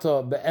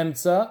l'mata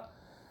be'emtza,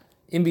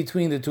 in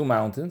between the two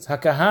mountains.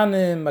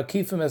 Hakahanim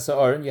makifim es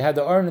ha'arin. You had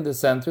the aron in the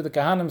center. The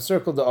kahanim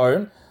circled the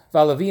aron.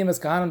 V'alaviyim es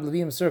kahanim,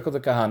 l'aviyim circled the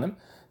kahanim.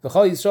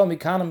 V'chol Yisrael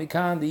mikanam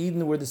mikan. The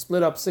Eden were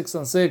split up 6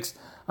 on 6.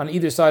 On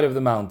either side of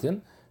the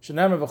mountain. And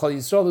now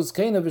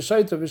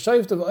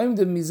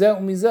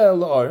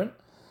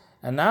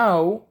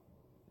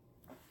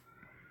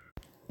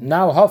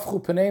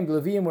hafchu paneim the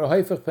Leviim were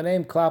haifach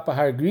paneim klapa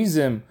Har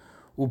Grizim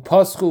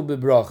upaschu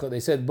bebracha. They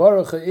said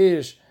baruch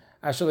ish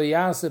asher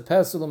yase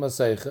pesel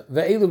u'maseicha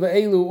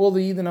ve'elu all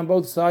the Eden on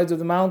both sides of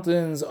the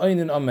mountains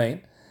oinin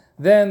amen.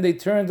 Then they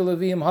turned the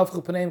Leviim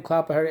hafchu paneim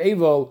klapa Har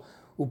Eivel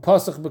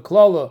upasach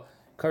beklala,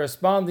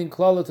 corresponding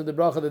klala to the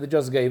bracha that they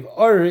just gave.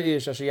 Or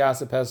ish asher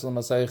yase pesel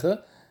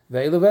u'maseicha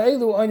ve'elu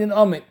oinin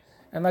amen.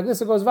 And like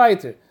this it goes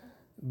weiter.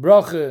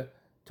 Bracha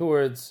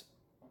towards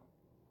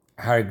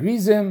Har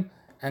Grizim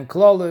and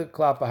klala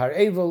klapa Har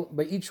Eivel.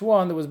 By each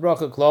one there was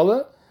bracha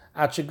klala.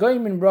 At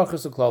shegoyim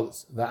brachas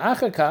uklalos.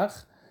 Va'achar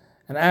kach,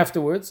 and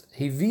afterwards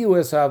hiviu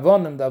es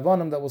ha'avonim, the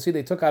avonim that we'll see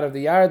they took out of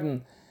the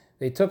yarden.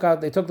 They took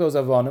those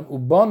avonim.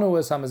 Ubanu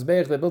es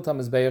hamizbeich, they built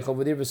hamizbeich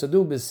over there.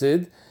 V'sadu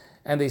b'sid,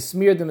 and they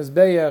smeared the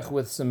mizbeich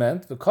with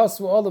cement.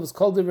 V'kosvu all of us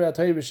kol divrei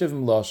atayir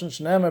b'shivim lashon.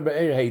 Shneimar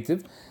be'er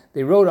heitiv.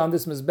 They wrote on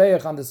this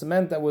mizbeich, on the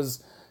cement that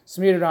was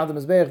smeared around the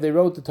mizbeich. They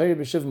wrote the Torah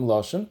b'shivim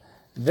lashon.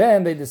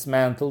 Then they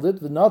dismantled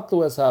it.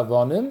 V'notlu es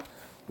ha'avonim.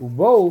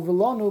 Ubo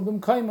v'lanu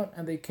b'mkaiman,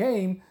 and they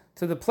came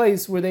to the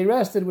place where they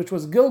rested, which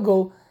was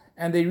Gilgal,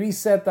 and they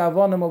reset the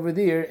Avonim over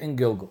there in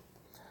Gilgal.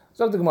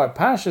 So the Gemara,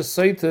 Pasha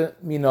Sotah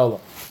Minola.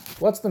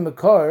 What's the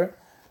Makar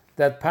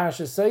that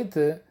Pasha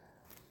Sotah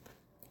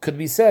could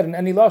be said in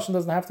any Lashon?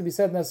 Doesn't have to be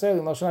said necessarily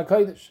in Lashon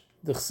HaKodesh.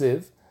 The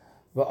Chsiv,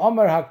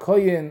 Va'amar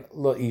hakoyin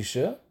lo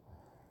isha.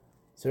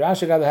 So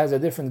Rashi has a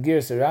different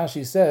gear. So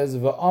Rashi says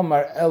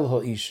Va'amar el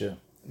ho isha.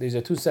 These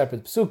are two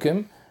separate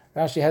psukim.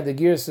 Rashi had the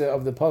gear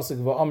of the pasuk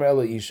Va'amar el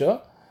ho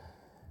isha.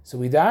 So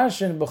we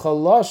darshan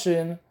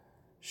b'chaloshin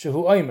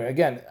shehu oimer.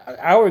 Again,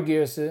 our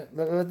gear.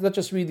 Let's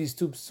just read these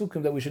two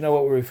psukim that we should know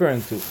what we're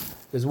referring to.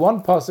 There's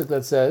one pasuk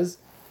that says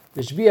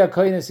V'shbi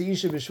hakoyin es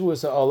isha b'shvu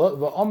sa'ala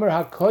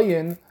Va'amar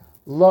hakoyin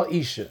lo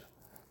isha.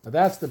 Now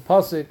that's the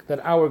pasuk that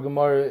our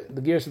Gemara,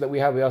 the Gersa that we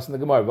have with us in the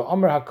Gemara.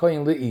 Va'amar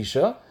hakoyin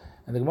li'isha,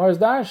 and the Gemara is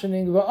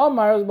darshaning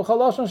va'amar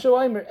b'chaloshan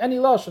she'oimer, any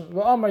lashon.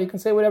 Va'amar, you can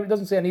say whatever. It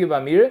doesn't say any of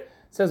amir. It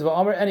says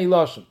va'amar any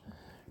lashon.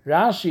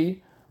 Rashi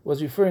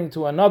was referring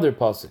to another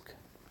pasuk.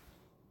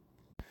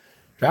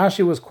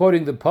 Rashi was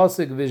quoting the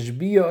pasuk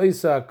v'shbiya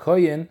oisa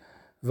hakoyin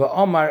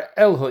va'amar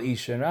el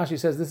ha'isha. And Rashi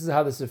says this is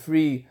how the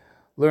Sifri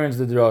learns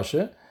the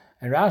drasha,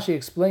 and Rashi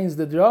explains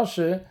the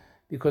drasha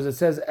because it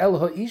says El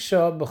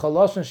Ha'isha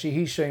b'chaloshan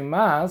shehi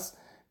sheimas,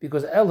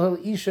 because El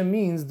Ha'isha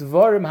means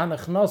dvarim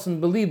hanachnasen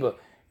beliba.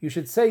 You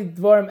should say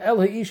dvarim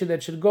El Ha'isha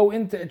that should go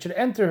into, it should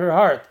enter her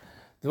heart.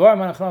 Dvarim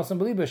hanachnasen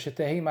beliba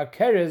shetehi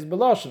makeres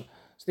b'lashon.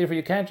 So therefore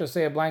you can't just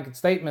say a blanket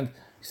statement.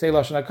 You say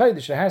lashon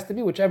hakodesh. It has to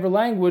be whichever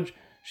language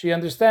she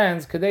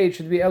understands. Kadei it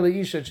should be El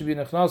Ha'isha, it should be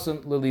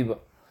nachnasen leliba.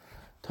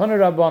 Toner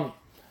Rabban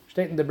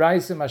steht in the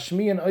Braisim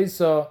Ashmiyan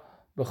Oisa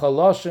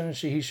b'chaloshan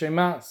shehi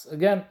sheimas.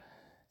 Again,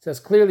 it says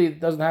clearly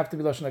it doesn't have to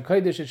be Lashon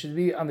HaKodesh, it should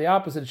be on the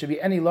opposite, it should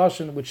be any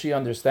Lashon which she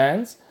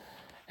understands.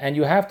 And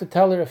you have to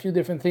tell her a few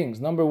different things.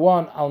 Number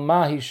one, Al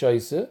Mahi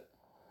Shaise,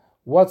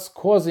 what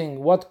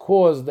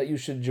caused that you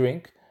should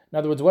drink? In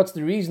other words, what's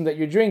the reason that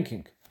you're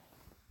drinking?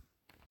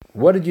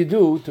 What did you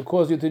do to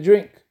cause you to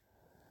drink?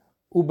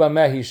 Uba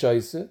Mehi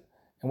Shaise,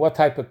 and what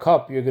type of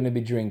cup you're going to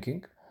be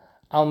drinking.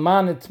 Al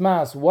Ma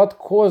Nitmas, what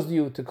caused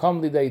you to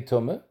come Lidei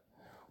Tumah?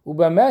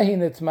 Uba Mehi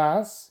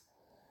Nitmas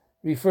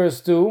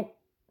refers to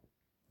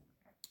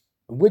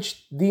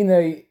which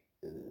dine,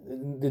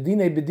 the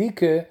dine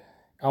bedike,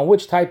 on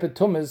which type of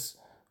tumas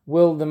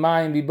will the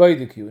mind be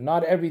boidik you.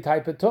 Not every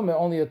type of tumah,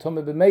 only a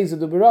tumah b'meiza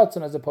du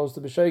b'ratzon, as opposed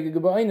to b'shoigig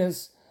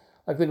b'oinis,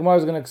 like the Gemara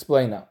is going to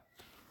explain now.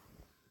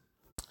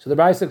 So the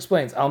Brayso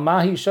explains, al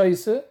mahi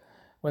shaisa,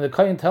 when the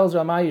Kohen tells her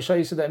al mahi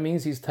shaisa, that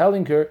means he's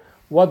telling her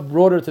what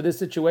brought her to this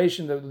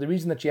situation, the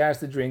reason that she has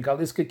to drink, al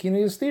iska kina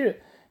yistira,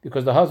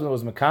 because the husband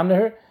was makamna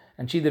her,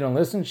 and she didn't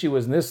listen, she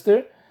was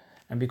nister,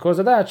 and because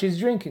of that, she's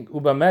drinking.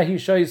 Uba mehi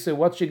shaisa,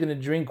 what's she going to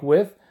drink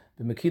with?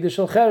 The mekida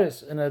shel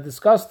cheres, in a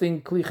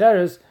disgusting kli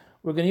cheres,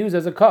 we're going to use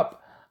as a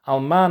cup.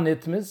 Alma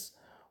nitmis,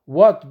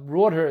 what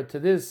brought her to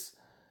this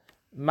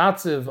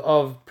matziv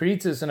of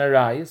pritzis and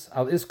arayis?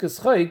 Al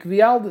iskas chayik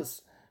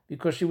vialdis,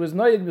 because she was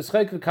noyig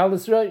b'schayik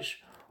v'kalis reish.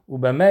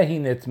 Uba mehi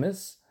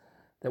nitmis,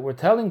 that we're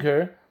telling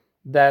her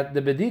that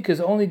the bedika is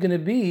only going to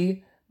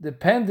be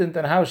dependent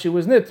on how she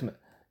was nitma.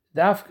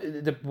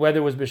 Whether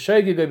it was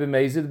b'shoigig or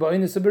b'mezid,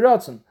 ba'oinis or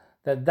b'ratzon.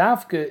 That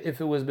dafke, if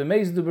it was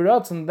b'mezid or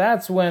b'ratzon,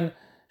 that's when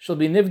she'll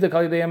be nivdak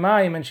al yidei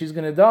amayim and she's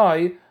going to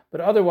die,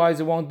 but otherwise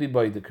it won't be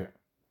boidikar.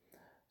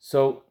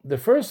 So the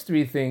first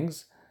three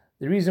things,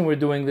 the reason we're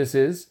doing this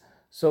is,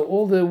 so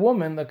all the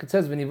women, like it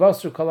says,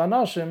 v'nivasru kol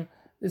hanashim,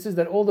 this is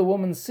that all the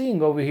women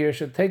seeing over here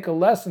should take a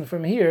lesson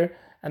from here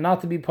and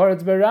not to be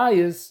paretz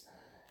berayis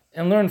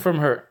and learn from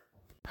her.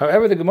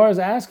 However, the Gemara is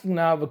asking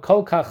now,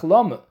 v'kol kach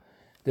lama,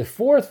 the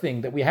fourth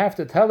thing that we have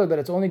to tell her that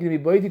it's only going to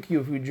be boidik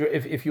you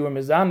if you were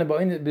mezana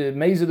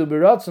b'mezid u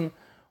b'ratzon,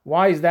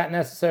 why is that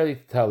necessary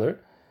to tell her?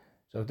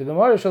 So the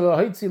Gemara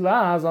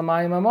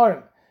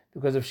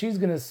because if she's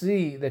going to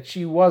see that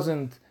she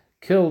wasn't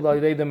killed al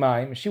yidei the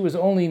mayim, she was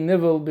only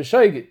nivel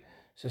b'shoigid,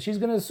 so she's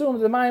going to assume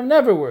that the mayim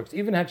never works.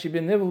 Even had she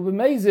been nivel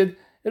b'mezid,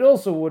 it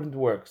also wouldn't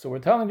work. So we're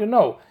telling her,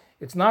 no,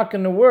 it's not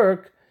going to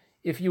work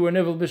if you were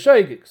nivel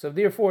b'shoigid. So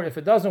therefore, if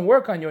it doesn't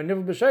work on you in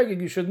nivel b'shoigid,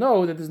 you should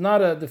know that there's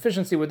not a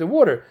deficiency with the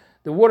water.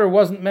 The water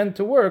wasn't meant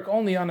to work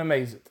only on a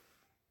mezid.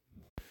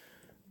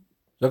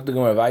 Dr.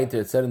 Gemara Vaiter,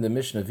 it said in the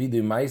Mishnah,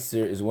 Vidu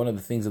Meiser is one of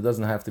the things that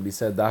doesn't have to be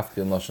said dafke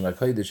in Lashon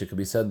HaKodesh, it could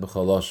be said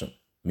b'chol Lashon.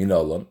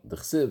 Minolon,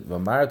 d'chsiv,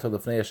 v'amarto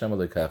l'fnei Hashem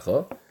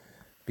Elokecha,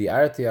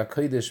 bi'arti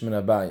HaKodesh min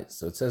habayis.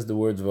 So it says the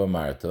words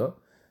v'amarto,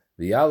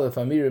 v'yalef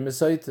amir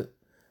misoita.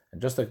 And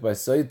just like by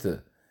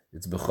soita,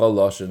 it's b'chol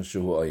Lashon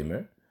shuhu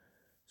oimer.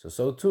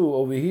 So too,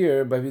 over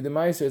here, by Vidu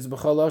Meiser, it's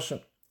b'chol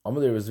Lashon.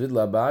 Amalei Rizvid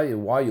L'Abaye,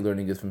 why are you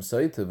learning it from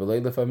soita?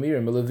 V'leilef amir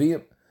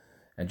mileviyim.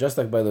 And just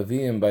like by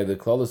Levium, by the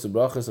Klolos of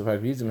Brachas of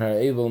Hagrizim, Har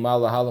Evil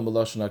Mala Halam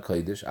B'Lashon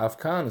HaKodesh,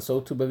 Afkan, so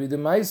too by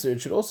Vidim Meiser,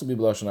 it should also be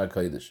B'Lashon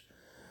HaKodesh.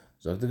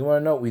 So the Gemara,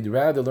 no, we'd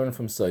rather learn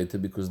from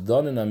Saita, because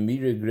done in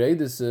Amir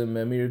Gredese,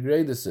 Amir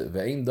Gredese,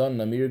 Ve'ein done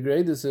in Amir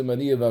Gredese,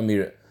 Maniya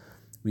V'Amir.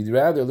 We'd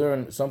rather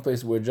learn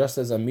someplace where it just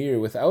says Amir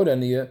without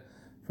Aniyah,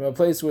 from a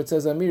place where it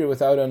says Amir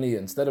without Aniyah.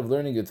 Instead of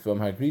learning it from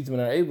Hagrizim and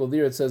Har Evil,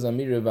 there it says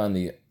Amir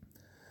V'Aniyah.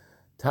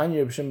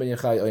 Tanya B'Shem Ben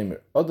Yechai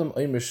Omer, Adam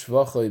Omer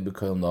Shvachoi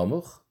B'Kol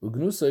Namuch,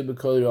 Ugnusoi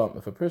B'Kol Ram.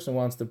 If a person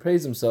wants to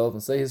praise himself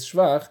and say his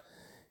shvach,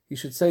 he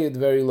should say it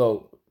very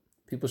low.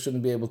 People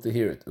shouldn't be able to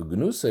hear it.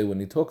 Ugnusoi, when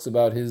he talks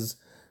about his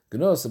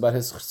gnus, about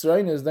his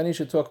chesroinus, then he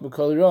should talk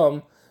B'Kol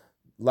Ram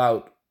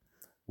loud.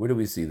 Where do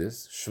we see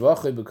this?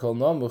 Shvachai b'kol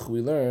namuch,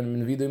 we learn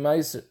min vidui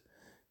meiser.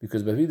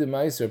 Because by vidui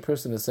meiser, a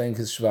person is saying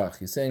his shvach.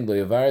 He's saying, lo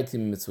yavarti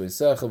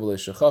mitzvaysecha v'lo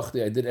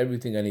shachachti, I did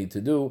everything I need to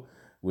do,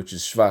 which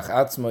is shvach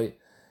atzmai.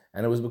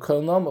 And it was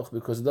b'kol namuch,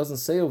 because it doesn't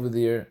say over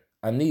there,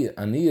 Aniya.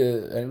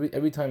 Aniya,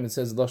 every time it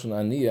says Lashon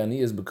Aniya,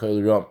 Aniya is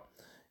B'Kol Ram.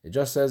 It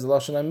just says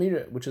Lashon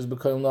Amira, which is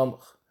B'Kol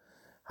Namach.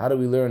 How do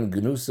we learn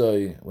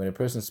Gnusai? When a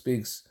person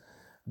speaks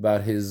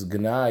about his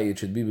Gnai, it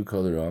should be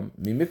B'Kol Ram.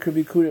 Mi Mikra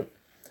Bikurim.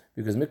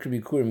 Because Mikra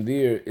Bikurim,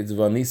 there it's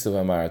Vanisa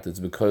V'Amarat, it's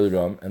B'Kol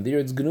Ram, and there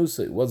it's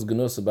Gnusai. What's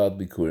Gnus about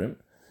Bikurim?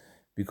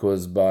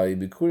 Because by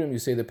Bikurim you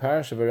say the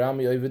parish of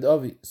Arami Ovid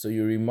Avi. So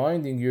you're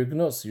reminding your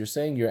Gnus, you're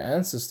saying your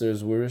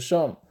ancestors were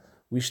Risham.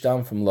 We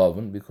stam from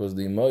Lavan, because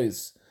the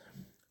Mois,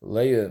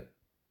 Leah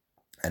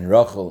and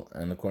Rachel,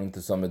 and according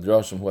to some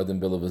Midrashim who had them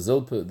Bilah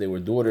V'Zilpah, they were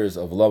daughters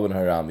of Lavan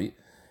Harami,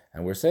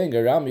 and we're saying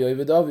Harami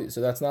Ovid Avi, so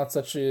that's not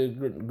such a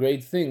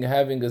great thing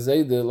having a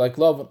Zayda like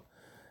Lavan.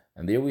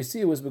 And there we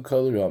see it was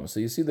B'Kol Ram. So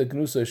you see that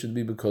Gnusay should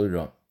be B'Kol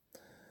Ram.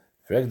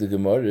 Frag the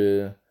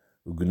Gemara,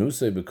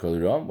 Gnusay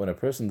B'Kol Ram, when a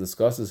person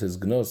discusses his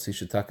Gnus, he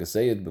should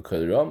say it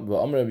B'Kol Ram.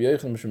 V'Amr Rabbi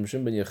Yochanan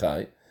Mishum Ben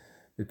Yechai,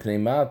 we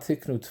know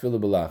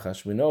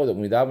that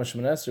when we daven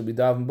Shemoneh Esrei, we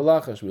daven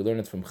belachash. We learn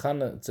it from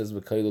Chana. It says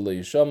v'kayla lo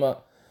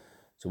yishama.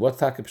 So what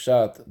takip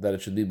pshat that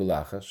it should be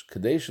belachash?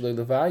 Kadesh lo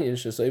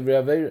levayish es oivri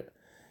aveira.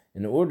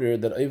 In order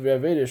that oivri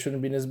aveira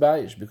shouldn't be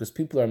nizbayish, because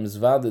people are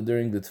mizvada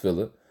during the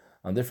tefillah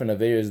on different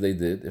aveiras they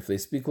did. If they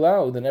speak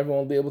loud, then everyone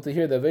will be able to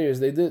hear the aveiras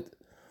they did.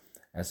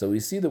 And so we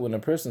see that when a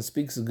person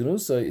speaks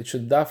gnusa, it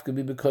should dafka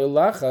be b'kol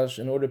lachash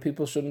in order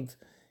people shouldn't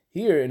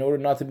hear, in order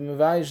not to be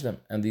mevayish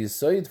them. And the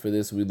side for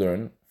this we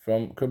learn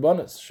from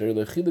Karbonis.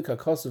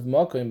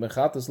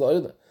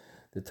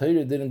 The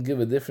Torah didn't give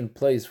a different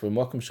place for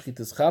Makom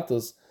Shchitas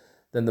Chatos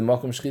than the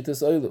Makom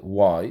Shchitas Oila.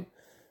 Why?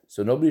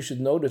 So nobody should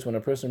notice when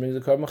a person brings a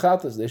Karban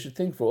Chatos. They should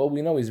think, for all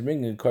we know, he's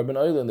bringing a Karban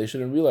Oila, and they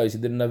shouldn't realize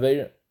he did an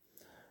Aveira.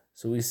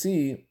 So we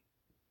see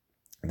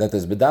that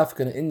there's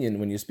Bedafka in Inyan,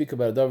 when you speak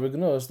about a Davar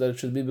Gnos, that it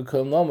should be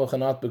B'Kol Namach and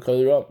not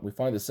B'Kol Ram. We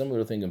find a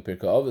similar thing in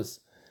Pirkei Avos.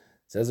 It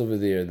says over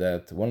there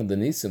that one of the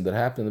Nisim that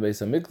happened in the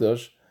Beis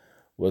HaMikdash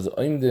was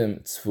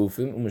oimdim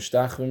tzfufim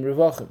u'mishtachvim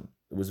revachim.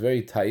 It was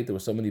very tight, there were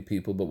so many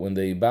people, but when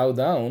they bow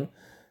down,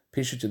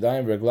 pishut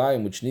yadayim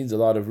v'raglayim, which needs a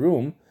lot of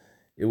room,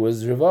 it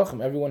was revachim,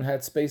 everyone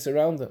had space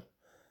around them.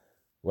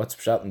 What's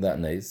pshat in that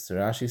nace? So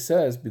Rashi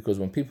says, because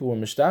when people were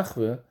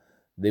mishtachve,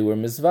 they were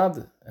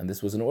mizvad, and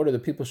this was in order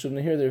that people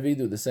shouldn't hear their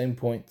vidu, the same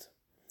point.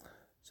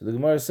 So the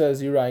Gemara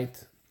says, you're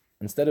right.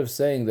 Instead of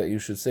saying that you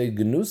should say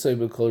gnusay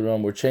b'kol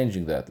ram, we're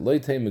changing that. Lo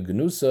yitei me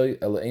gnusay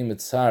ela eimet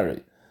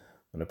tzarei.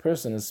 When a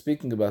person is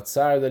speaking about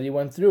tsar that he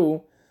went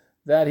through,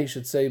 that he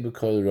should say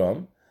b'kol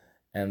ram.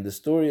 And the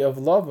story of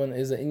Lavan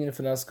is an inyan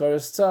for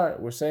naskaras tsar.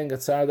 We're saying a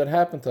tsar that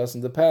happened to us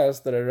in the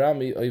past, that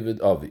Arami ovid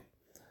avi.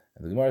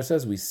 And the Gemara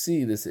says we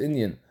see this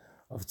inyan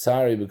of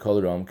tsari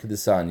b'kol ram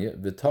kedesanya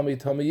v'tami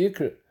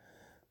yikr.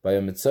 By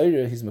a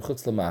mitzayra, he's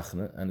mechutz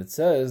lamachne, and it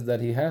says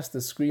that he has to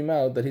scream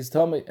out that he's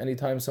tami.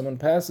 Anytime someone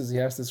passes, he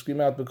has to scream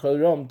out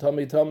b'kol ram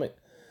tami.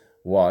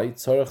 Why?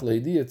 Tzarech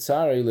lehidiyah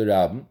tsari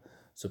l'rabim.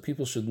 So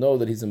people should know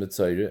that he's a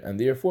mitzayra, and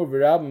therefore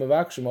v'rabim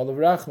avakshim olav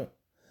rachman.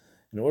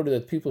 In order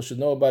that people should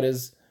know about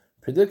his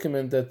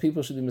predicament, that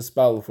people should be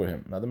mispal for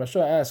him. Now the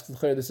Mashah asks,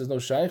 this is no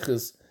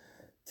shaykhis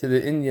to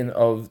the Indian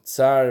of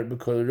tsar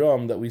b'kol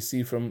ram that we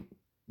see from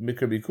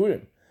Mikra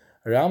Bikurim.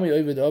 Rami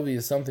Ovid Avi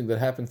is something that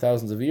happened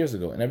thousands of years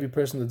ago, and every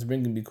person that's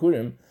bringing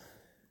Bikurim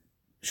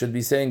should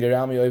be saying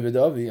Rami Ovid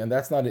Avi, and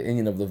that's not an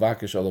Indian of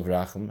Levakish olav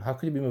rachman. How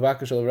could you be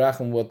Levakish olav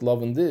rachman what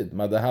Lavan did?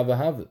 Madahava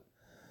have.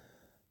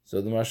 So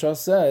the Mashah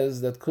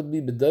says that could be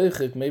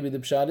b'doichik. Maybe the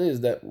pshat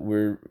is that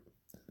we're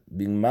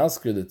being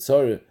masker the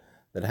tzorah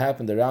that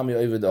happened to Rami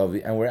Ovid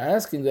Avi, and we're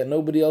asking that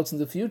nobody else in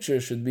the future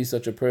should be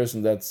such a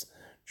person that's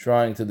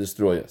trying to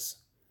destroy us.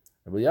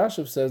 Rabbi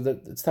Yashav says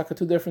that it's taka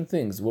two different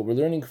things. What we're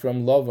learning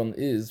from Lavan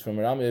is, from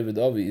Rami Ovid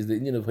Avi, is the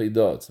inyan of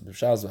Haidah. It's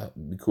b'shaz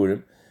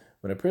bikurim.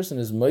 When a person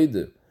is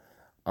moide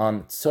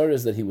on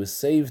tzorahs that he was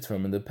saved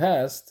from in the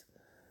past,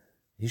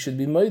 he should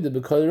be moide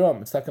b'kol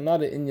ram. It's taka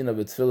not an inyan of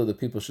a tefillah that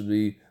people should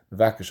be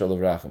vakish olav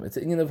racham. It's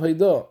an inyan of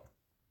Haidah.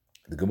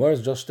 The Gemara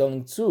is just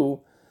telling too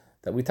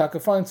that we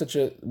find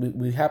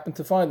we happen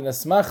to find an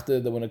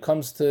asmachta that when it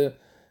comes to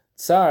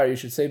tsar, you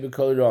should say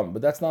b'kol ram.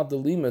 But that's not the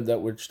limit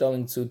that we're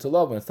telling to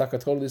Lavan. It's a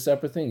totally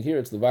separate thing. Here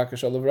it's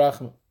levakish olav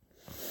rachma.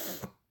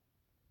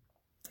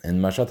 And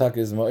Mashatak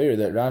is ma'ir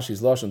that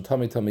Rashi's lashon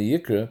tami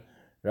yikra.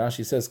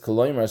 Rashi says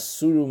koloimar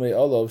suru me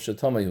olav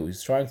shetamahu.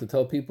 He's trying to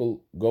tell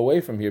people, go away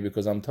from here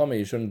because I'm tummy.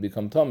 You shouldn't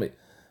become tummy.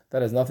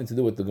 That has nothing to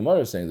do with the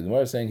Gemara saying. The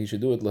Gemara is saying he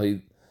should do it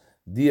lahi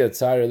dia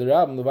tsar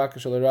l'rab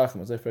levakish olav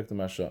rachma. As I the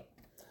Masha.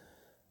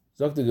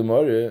 Zok the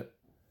Gemara,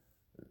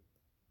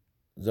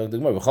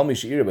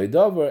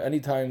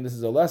 anytime this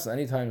is a lesson,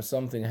 anytime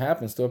something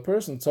happens to a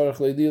person, it's taka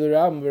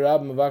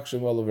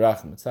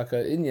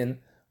inyan,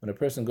 when a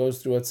person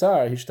goes through a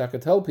tsar, he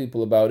should tell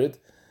people about it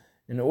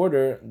in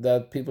order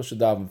that people should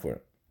daven for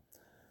it.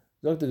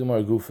 Zog the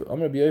Gemara Gufa.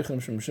 Amar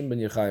B'Yochanan Shemshim ben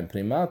Yechayim.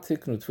 Pnei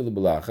tiknu tefillah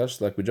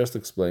b'lachash, like we just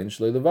explained.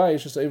 Shlei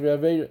levayish es every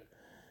aveira.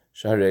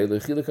 Shaharei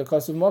lechilik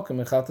hakasav makom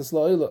and chatas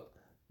la'oila.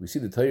 We see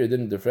the Torah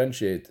didn't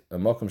differentiate a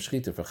makom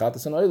shchita for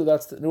chatas and oila.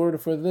 That's in order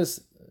for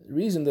this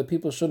reason that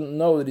people shouldn't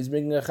know that he's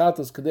bringing a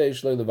chatas kadei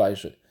shlei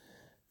levayish.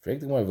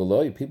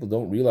 People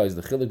don't realize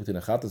the chilik between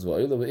a chatas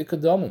va'oila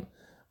v'ikadamim.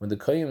 When the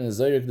koyim is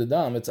zayrik the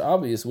dam, it's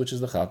obvious which is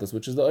the chatas,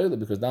 which is the oila,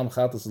 because dam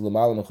chatas is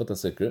l'mala mechuta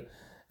sikr,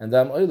 and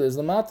dam oila is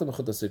l'mata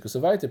mechuta sikr. So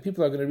weiter,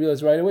 people are going to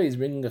realize right away he's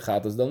bringing a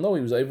chatas. They'll know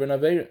he was over an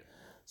aveira.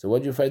 So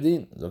what do you find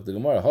in? Zok the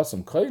Gemara,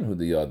 hasam koyin hu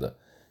the yada.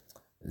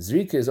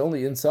 Zrika is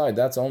only inside.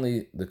 That's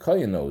only the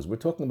koyin knows. We're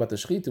talking about the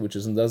shchita, which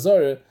is in the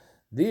azara.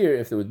 There,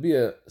 if there would be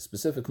a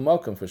specific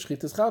makam for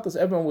shchita's chatas,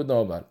 everyone would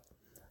know about it.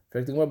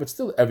 But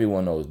still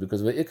everyone knows,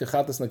 because ve'ikah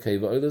chatas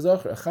nekeva oila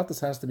zacher. A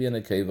chatas has to be a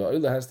nekeva,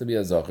 oila has to be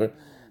a zacher.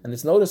 And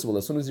it's noticeable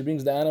as soon as he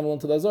brings the animal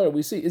into the azar,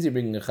 we see, is he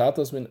bringing a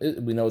chatas?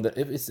 We know that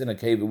if it's in a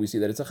cave, we see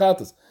that it's a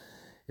chatas.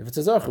 If it's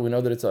a zachar, we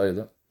know that it's a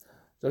oila.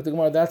 So the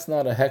Gemara, that's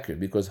not a heker,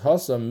 because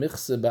hasam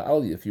michse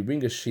ba'alya. If you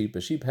bring a sheep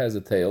has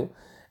a tail,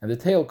 and the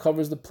tail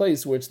covers the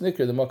place where it's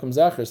nicker, the makam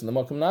zachars and the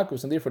makam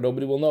nakus, and therefore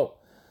nobody will know.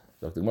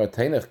 So the Gemara,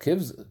 teinach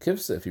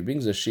kivse. If he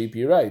brings a sheep,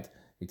 you're right,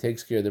 he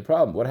takes care of the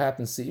problem. What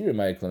happens to ir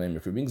ma'iklamim?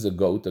 If he brings a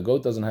goat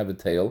doesn't have a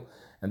tail,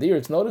 and there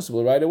it's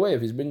noticeable right away.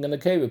 If he's bringing a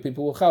cave,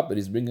 people will chap it.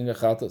 He's bringing a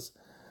chatas.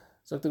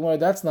 So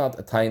that's not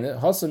a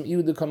taina. Hasam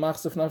iudu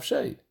kamachsef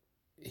nafshei.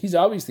 He's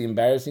obviously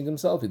embarrassing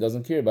himself. He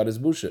doesn't care about his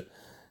busha.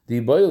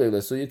 The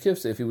boilela so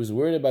yikifse. If he was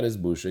worried about his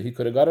busha, he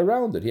could have got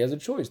around it. He has a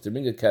choice to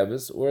bring a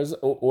kevis or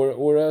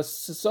a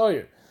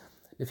sawyer.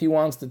 If he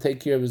wants to take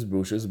care of his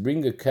bushas,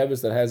 bring a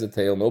kevis that has a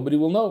tail. Nobody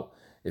will know.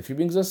 If he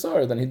brings a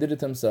sawyer, then he did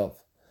it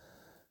himself.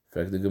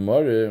 In fact, the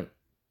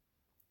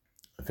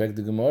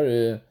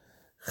Gemara.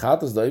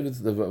 Chatas David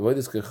the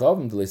avodas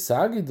kechavim to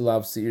leisagi the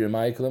lav seir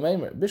ma'ikol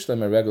meimer.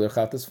 Bishlam a regular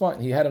chatas fine.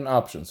 He had an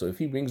option. So if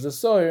he brings a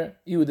sawyer,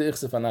 he would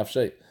ichsef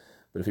anafshay.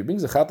 But if he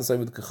brings a chatas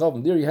avodas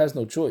kechavim, there he has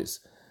no choice.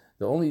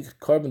 The only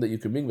carbon that you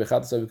can bring by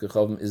chatas avodas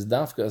kechavim is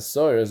dafka a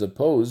sawyer as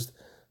opposed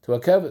to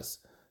a kevis.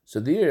 So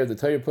there the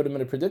Torah put him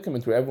in a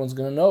predicament where everyone's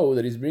going to know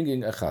that he's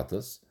bringing a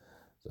chatas.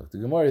 So the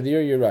Gemara,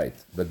 there you're right.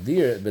 But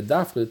there,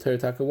 dafka the Torah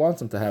taka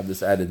wants him to have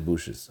this added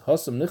bushes.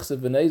 Hasam nichsef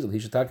v'nezel. He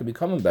should taka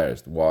become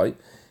embarrassed. Why?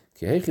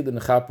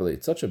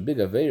 It's such a big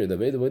aveir, the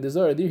way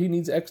there he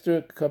needs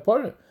extra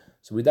kapara.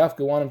 So we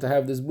dafka want him to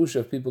have this busha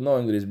of people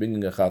knowing that he's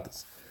bringing a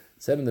chatas.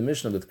 It said in the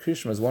Mishnah that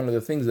Krishma is one of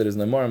the things that is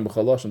nemar and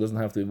b'chalosh and doesn't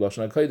have to be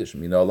b'lashon hakodesh.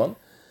 Minalon,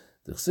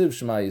 the chsiv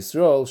Shema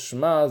Yisrael,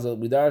 Shema zal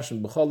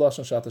b'darshan b'chalosh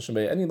and shata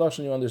shemei. Any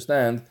lashon you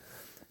understand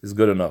is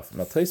good enough.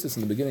 Now Taisus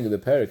in the beginning of the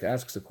parak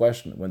asks a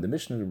question. When the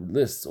Mishnah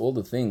lists all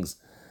the things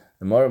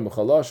nemar and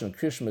b'chalosh and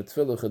Krishma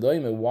tefillah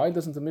chadayim, why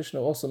doesn't the Mishnah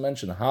also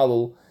mention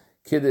halal,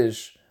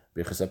 kiddush,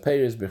 Birchas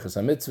HaPeiros, Birchas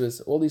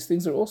HaMitzvahs? All these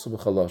things are also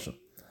b'chaloshin.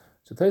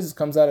 So Taisus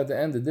comes out at the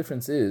end. The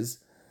difference is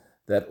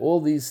that all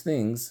these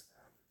things,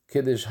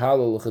 Kiddush,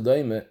 Halal,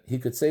 Chadayim, he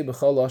could say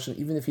b'chaloshin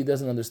even if he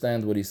doesn't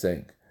understand what he's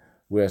saying.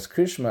 Whereas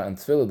Krishma and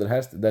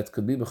Tefillah that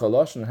could be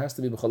b'chaloshin, it has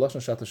to be b'chaloshin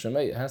Shata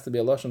Shemei. It has to be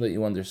a lashon that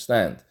you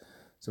understand.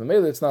 So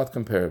Mamela, it's not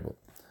comparable.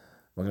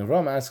 Magen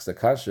Avraham asks a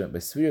kasha by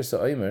Svir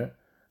Sa'omer.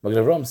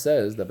 Magen Avraham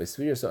says that by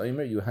Svir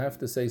Sa'omer you have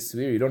to say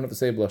Svir. You don't have to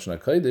say b'lashon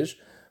HaKodesh,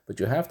 but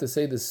you have to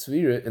say the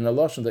svira in a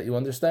lashon that you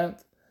understand.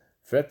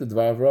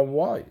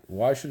 Why?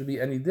 Why should it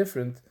be any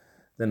different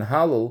than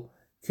halal,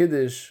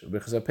 kiddush,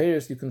 birchas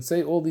haPeiros? You can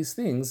say all these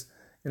things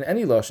in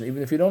any lashon,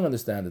 even if you don't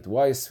understand it.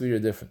 Why is svira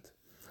different?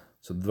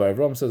 So the Dvar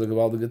Avram says a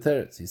gavaldig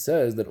teretz. He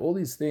says that all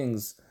these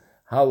things,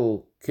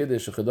 halal,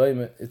 kiddush,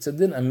 chadayim, it's a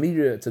din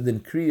amira, it's a din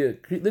kriya.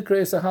 The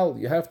kriya is a halal.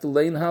 You have to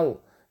lein halal.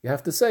 You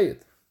have to say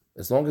it.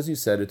 As long as you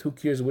said it, who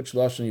cares which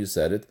lashon you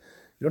said it?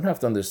 You don't have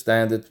to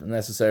understand it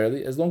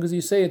necessarily. As long as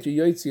you say it,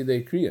 you yoitzi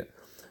de kriya.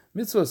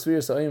 Mitzvah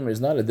Svira Sa'imr is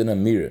not a din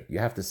amira. You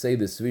have to say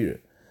the Svira.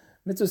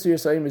 Mitzvah Svira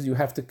Sa'imr is you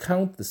have to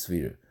count the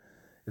Svira.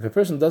 If a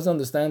person doesn't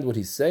understand what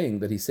he's saying,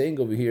 that he's saying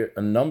over here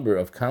a number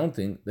of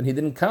counting, then he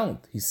didn't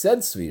count. He said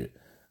Svira.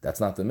 That's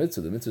not the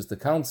mitzvah. The mitzvah is to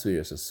count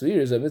Svira. So Svira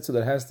is a mitzvah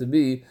that has to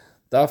be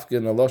dafka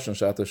in a lashon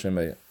shata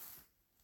shemeya.